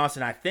Ellen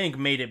Austin, I think,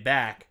 made it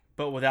back,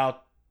 but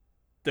without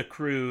the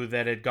crew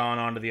that had gone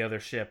onto the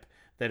other ship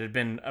that had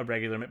been a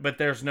regular. But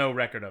there's no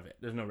record of it.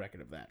 There's no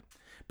record of that.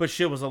 But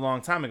shit was a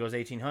long time ago. It was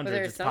 1800s. But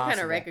there's some kind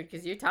of record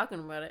because you're talking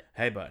about it.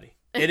 Hey, buddy.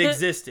 It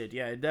existed.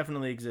 Yeah, it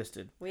definitely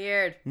existed.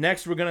 Weird.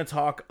 Next, we're going to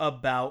talk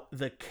about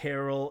the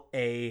Carroll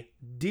A.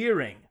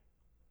 Deering.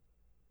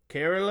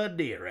 Carroll A.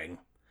 Deering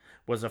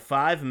was a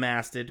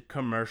 5-masted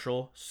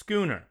commercial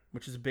schooner,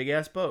 which is a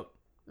big-ass boat.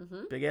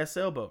 Mm-hmm. Big-ass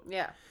sailboat.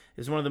 Yeah.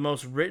 Is one of the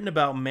most written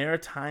about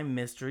maritime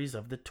mysteries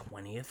of the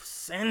 20th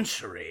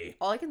century.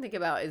 All I can think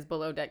about is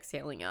Below Deck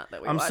Sailing Yacht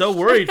that we I'm watched. so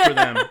worried for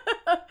them.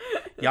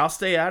 Y'all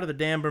stay out of the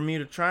damn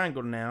Bermuda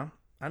Triangle now.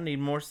 I need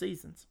more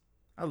seasons.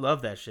 I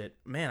love that shit.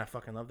 Man, I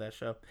fucking love that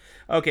show.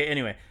 Okay,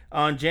 anyway.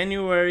 On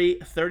January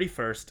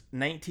 31st,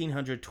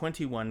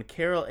 1921,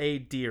 Carroll A.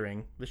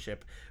 Deering, the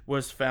ship,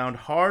 was found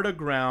hard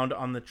aground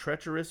on the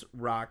treacherous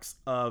rocks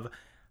of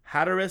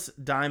Hatteras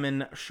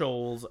Diamond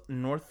Shoals,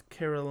 North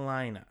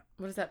Carolina.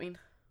 What does that mean?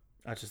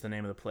 That's just the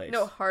name of the place.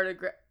 No, hard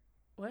aground.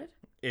 What?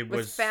 It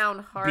was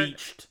found hard.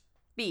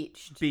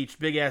 Beached.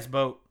 Big ass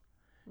boat.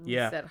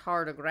 Yeah. You said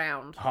hard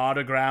aground. Hard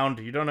aground.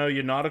 You don't know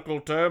your nautical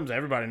terms?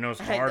 Everybody knows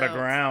hard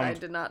aground. I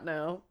did not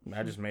know.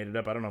 I just made it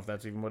up. I don't know if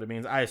that's even what it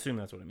means. I assume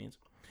that's what it means.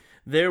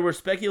 There were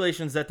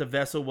speculations that the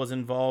vessel was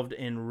involved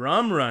in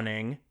rum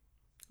running,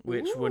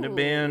 which would have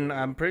been.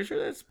 I'm pretty sure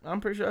that's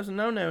a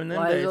no-no in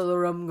them days. Why is the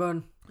rum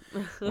gun?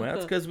 Well,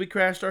 it's because we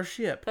crashed our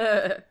ship.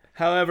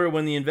 However,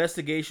 when the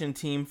investigation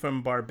team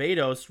from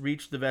Barbados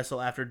reached the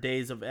vessel after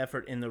days of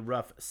effort in the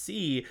rough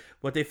sea,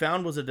 what they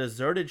found was a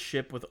deserted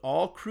ship with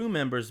all crew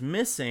members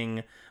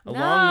missing,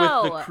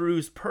 along with the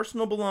crew's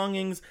personal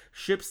belongings,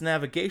 ship's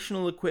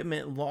navigational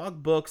equipment,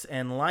 logbooks,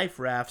 and life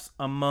rafts,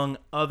 among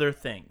other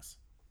things.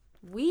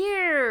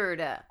 Weird.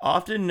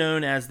 Often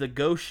known as the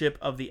ghost ship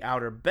of the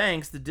Outer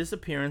Banks, the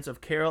disappearance of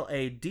Carroll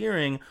A.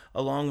 Deering,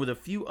 along with a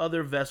few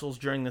other vessels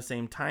during the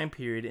same time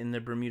period in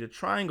the Bermuda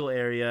Triangle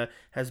area,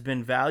 has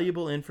been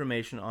valuable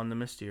information on the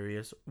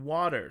mysterious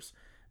waters.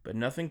 But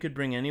nothing could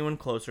bring anyone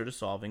closer to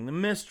solving the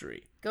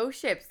mystery.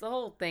 Ghost ships. The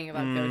whole thing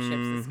about ghost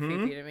ships is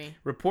creepy to me.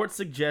 Reports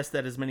suggest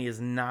that as many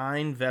as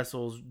 9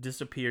 vessels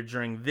disappeared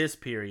during this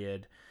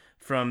period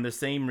from the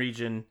same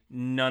region,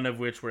 none of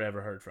which were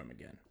ever heard from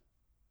again.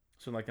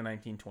 So in like the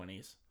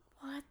 1920s.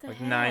 What the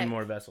heck? 9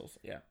 more vessels.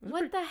 Yeah.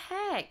 What the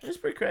heck? It's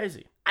pretty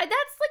crazy. That's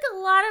like a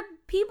lot of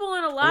people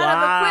and a lot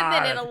of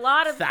equipment and a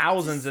lot of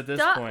thousands at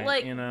this point.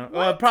 Like, you know,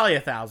 well, probably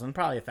 1,000.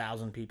 Probably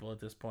 1,000 people at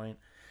this point.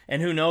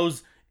 And who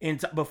knows?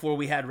 Before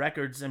we had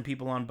records and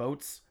people on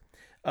boats.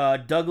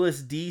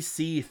 Douglas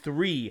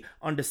DC-3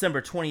 on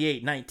December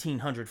 28,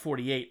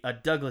 1948. A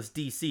Douglas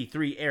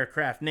DC-3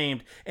 aircraft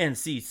named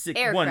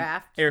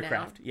NC-61.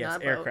 Aircraft. Yes,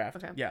 aircraft.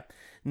 Okay. Yeah.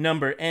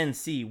 Number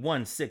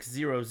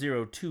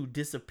NC-16002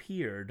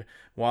 disappeared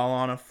while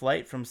on a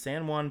flight from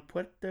San Juan,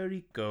 Puerto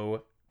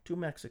Rico to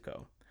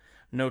Mexico.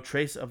 No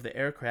trace of the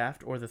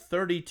aircraft or the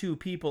 32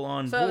 people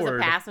on board. So it was a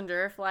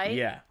passenger flight?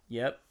 Yeah.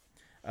 Yep.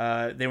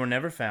 They were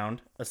never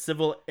found. A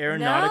civil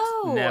aeronautics,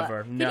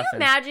 never. Can nothing. you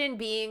imagine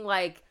being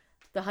like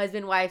the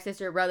husband, wife,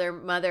 sister, brother,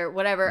 mother,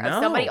 whatever, of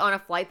somebody on a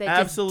flight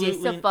that just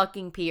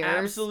dis-fucking-peers?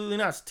 Absolutely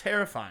not. It's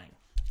terrifying.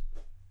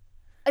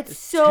 It's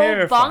so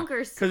terrifying.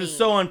 bonkers because it's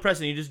so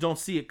unprecedented. You just don't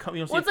see it come.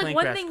 You don't see a plane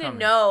crash coming. It's like one thing to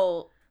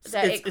know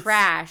that it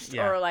crashed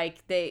or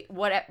like they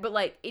whatever, but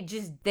like it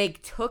just they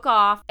took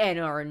off and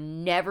are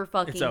never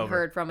fucking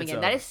heard from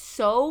again. That is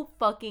so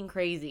fucking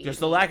crazy. Just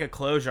the lack of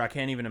closure, I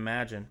can't even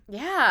imagine.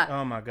 Yeah.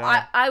 Oh my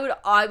god.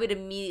 I would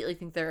immediately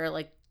think they're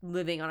like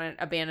living on an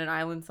abandoned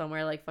island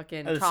somewhere, like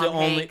fucking Tom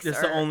Hanks.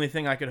 That's the only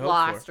thing I could hope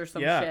Lost for. Or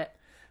some shit.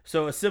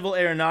 So a Civil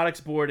Aeronautics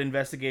Board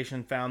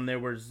investigation found there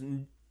was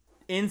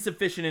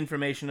insufficient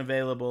information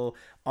available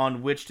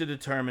on which to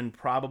determine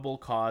probable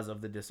cause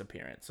of the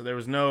disappearance. So there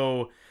was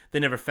they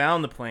never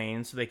found the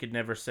plane, so they could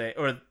never say,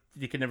 or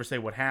you could never say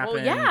what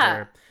happened. Well,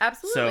 yeah,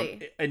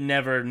 absolutely. So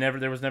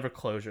there was never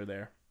closure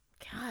there.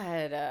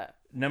 God,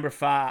 Number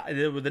 5.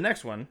 The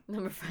next one.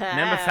 Number 5.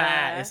 Number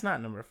 5. It's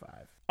not number 5.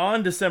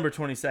 On December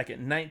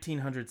 22nd,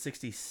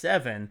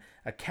 1967,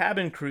 a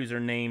cabin cruiser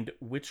named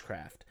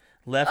Witchcraft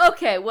left...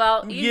 Okay,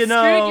 well, you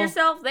screwed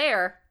yourself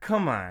there.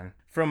 Come on.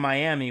 From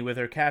Miami with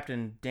her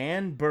captain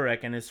Dan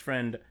Burek and his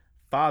friend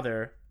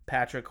Father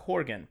Patrick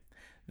Horgan.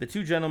 The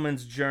two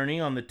gentlemen's journey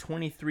on the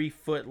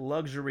 23-foot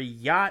luxury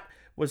yacht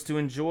was to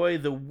enjoy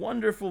the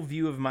wonderful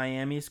view of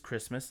Miami's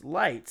Christmas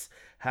lights.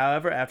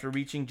 However, after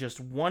reaching just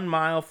 1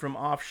 mile from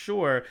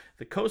offshore,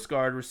 the Coast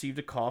Guard received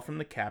a call from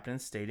the captain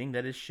stating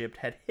that his ship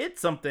had hit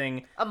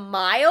something. A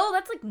mile?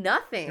 That's like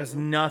nothing. That's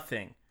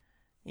nothing.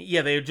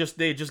 Yeah, they had just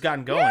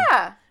gotten going.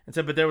 Yeah. And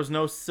said, but there was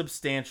no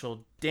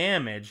substantial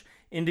damage,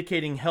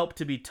 indicating help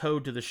to be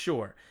towed to the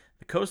shore.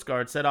 The Coast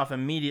Guard set off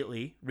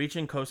immediately,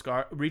 reaching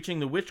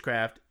the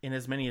Witchcraft in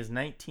as many as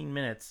 19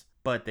 minutes,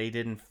 but they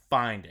didn't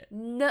find it.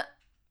 No,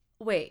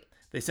 wait.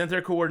 They sent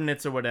their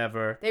coordinates or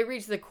whatever. They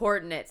reached the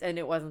coordinates and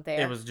it wasn't there.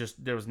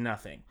 There was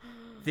nothing.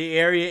 The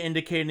area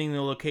indicating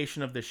the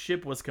location of the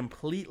ship was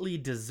completely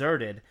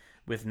deserted,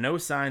 with no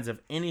signs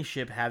of any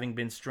ship having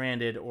been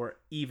stranded or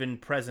even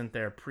present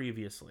there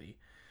previously.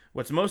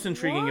 What's most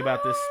intriguing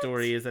about this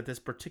story is that this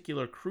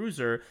particular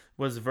cruiser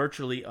was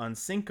virtually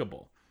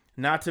unsinkable.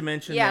 Not to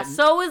mention that... Yeah,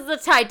 so is the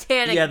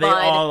Titanic, Yeah, bud.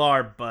 they all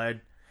are,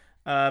 bud.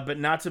 But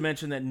not to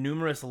mention that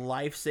numerous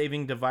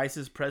life-saving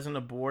devices present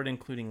aboard,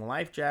 including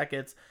life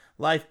jackets,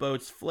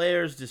 lifeboats,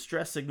 flares,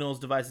 distress signals,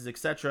 devices,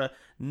 etc.,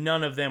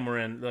 none of them were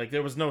in... Like,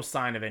 there was no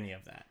sign of any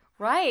of that.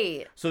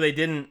 Right. So they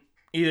didn't...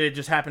 Either it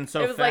just happened so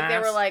fast... It was like they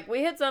were like,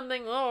 we hit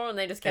something, and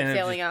they just kept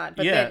sailing on.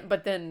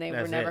 But then they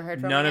were never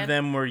heard from None again. of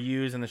them were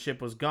used, and the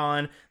ship was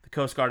gone. The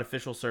Coast Guard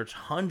officials searched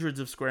hundreds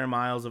of square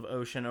miles of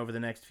ocean over the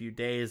next few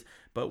days,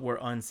 but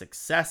were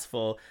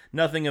unsuccessful.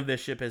 Nothing of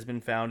this ship has been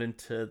found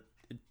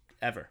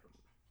ever.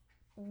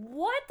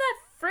 What the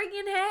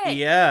friggin' heck?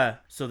 Yeah,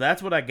 so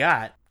that's what I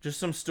got. Just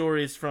some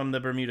stories from the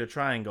Bermuda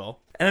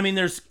Triangle. And I mean,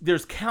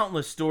 there's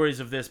countless stories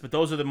of this, but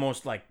those are the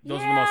most are the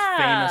most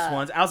famous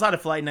ones outside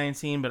of Flight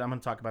 19. But I'm gonna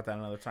talk about that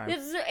another time.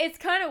 It's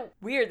kind of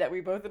weird that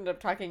we both ended up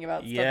talking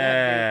about stuff that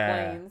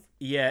have planes.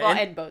 Yeah, well,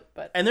 and boats,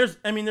 but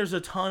there's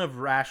a ton of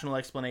rational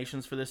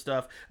explanations for this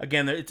stuff.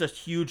 Again, it's a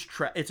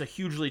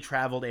hugely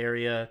traveled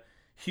area.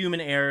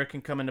 Human error can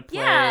come into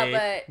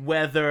play, but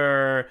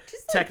weather,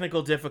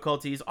 technical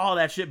difficulties, all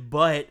that shit.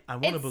 But I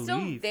want to believe it's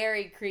still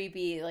very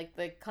creepy, like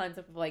the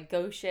concept of like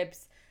ghost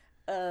ships,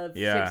 of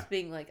ships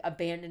being like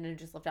abandoned and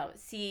just left out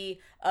at sea,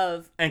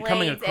 of and planes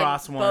coming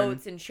across and one,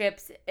 boats and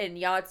ships and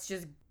yachts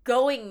just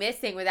going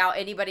missing without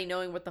anybody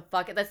knowing what the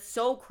fuck. That's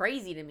so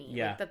crazy to me.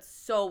 Yeah, like, that's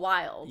so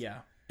wild.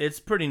 Yeah,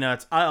 it's pretty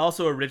nuts. I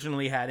also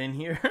originally had in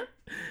here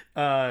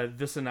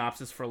the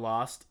synopsis for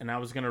Lost, and I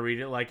was gonna read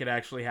it like it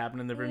actually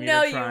happened in the Bermuda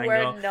Triangle. No, you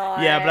were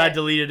not. Yeah, but I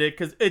deleted it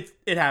because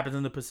it happens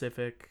in the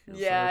Pacific.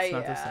 Yeah, so it's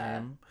not the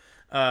same.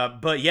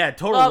 But yeah,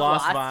 total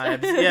Lost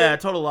vibes. Yeah,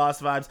 total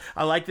Lost vibes.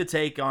 I like the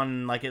take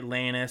on like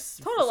Atlantis.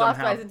 Total Lost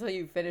vibes until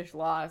you finish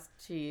Lost.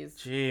 Jeez.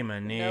 Gee,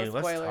 Mani, no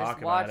let's talk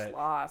Watch about it.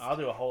 Lost. I'll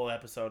do a whole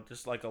episode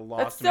just like a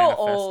Lost That's so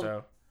manifesto.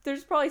 Old.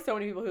 There's probably so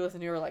many people who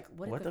listen who are like,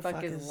 what the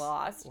fuck is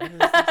Lost? What is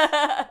this?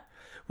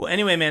 Well,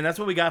 anyway, man, that's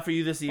what we got for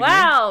you this evening.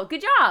 Wow,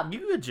 good job.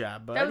 Good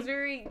job, buddy. That was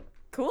very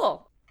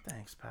cool.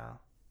 Thanks, pal.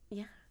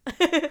 Yeah.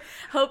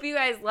 Hope you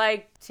guys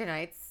liked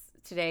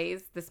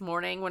this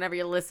morning, whenever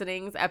you're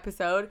listening's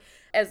episode,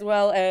 as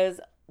well as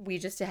we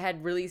just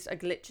had released a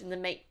Glitch in the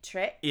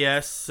Matrix.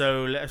 Yes,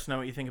 so let us know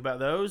what you think about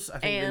those. I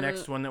think the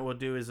next one that we'll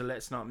do is a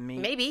Let's Not Meet.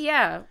 Maybe,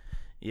 yeah.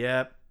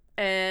 Yep.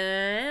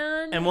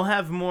 And we'll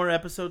have more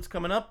episodes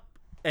coming up.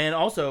 And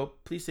also,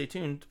 please stay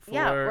tuned for...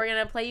 Yeah, we're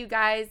going to play you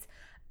guys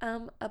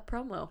a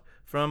promo.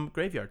 From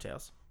Graveyard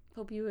Tales.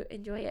 Hope you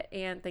enjoy it,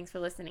 and thanks for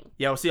listening.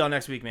 Yeah, we'll see y'all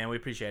next week, man. We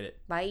appreciate it.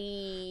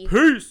 Bye.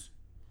 Peace!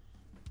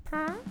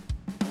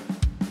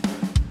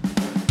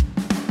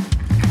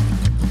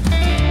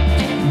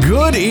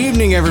 Good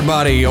evening,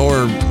 everybody,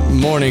 or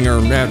morning or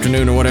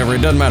afternoon or whatever,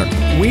 it doesn't matter.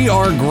 We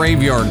are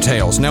Graveyard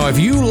Tales. Now, if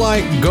you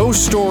like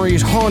ghost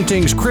stories,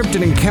 hauntings,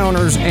 cryptid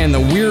encounters, and the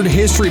weird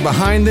history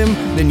behind them,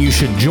 then you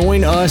should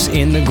join us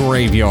in the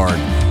graveyard.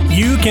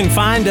 You can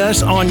find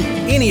us on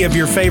any of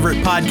your favorite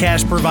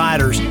podcast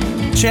providers.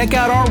 Check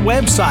out our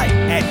website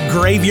at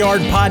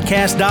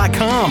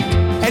graveyardpodcast.com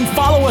and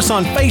follow us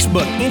on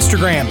Facebook,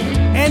 Instagram,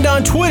 and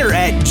on Twitter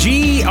at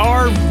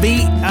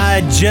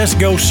GRV. Just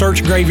go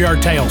search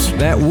Graveyard Tales.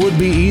 That would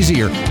be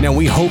easier. Now,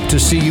 we hope to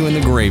see you in the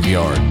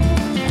graveyard.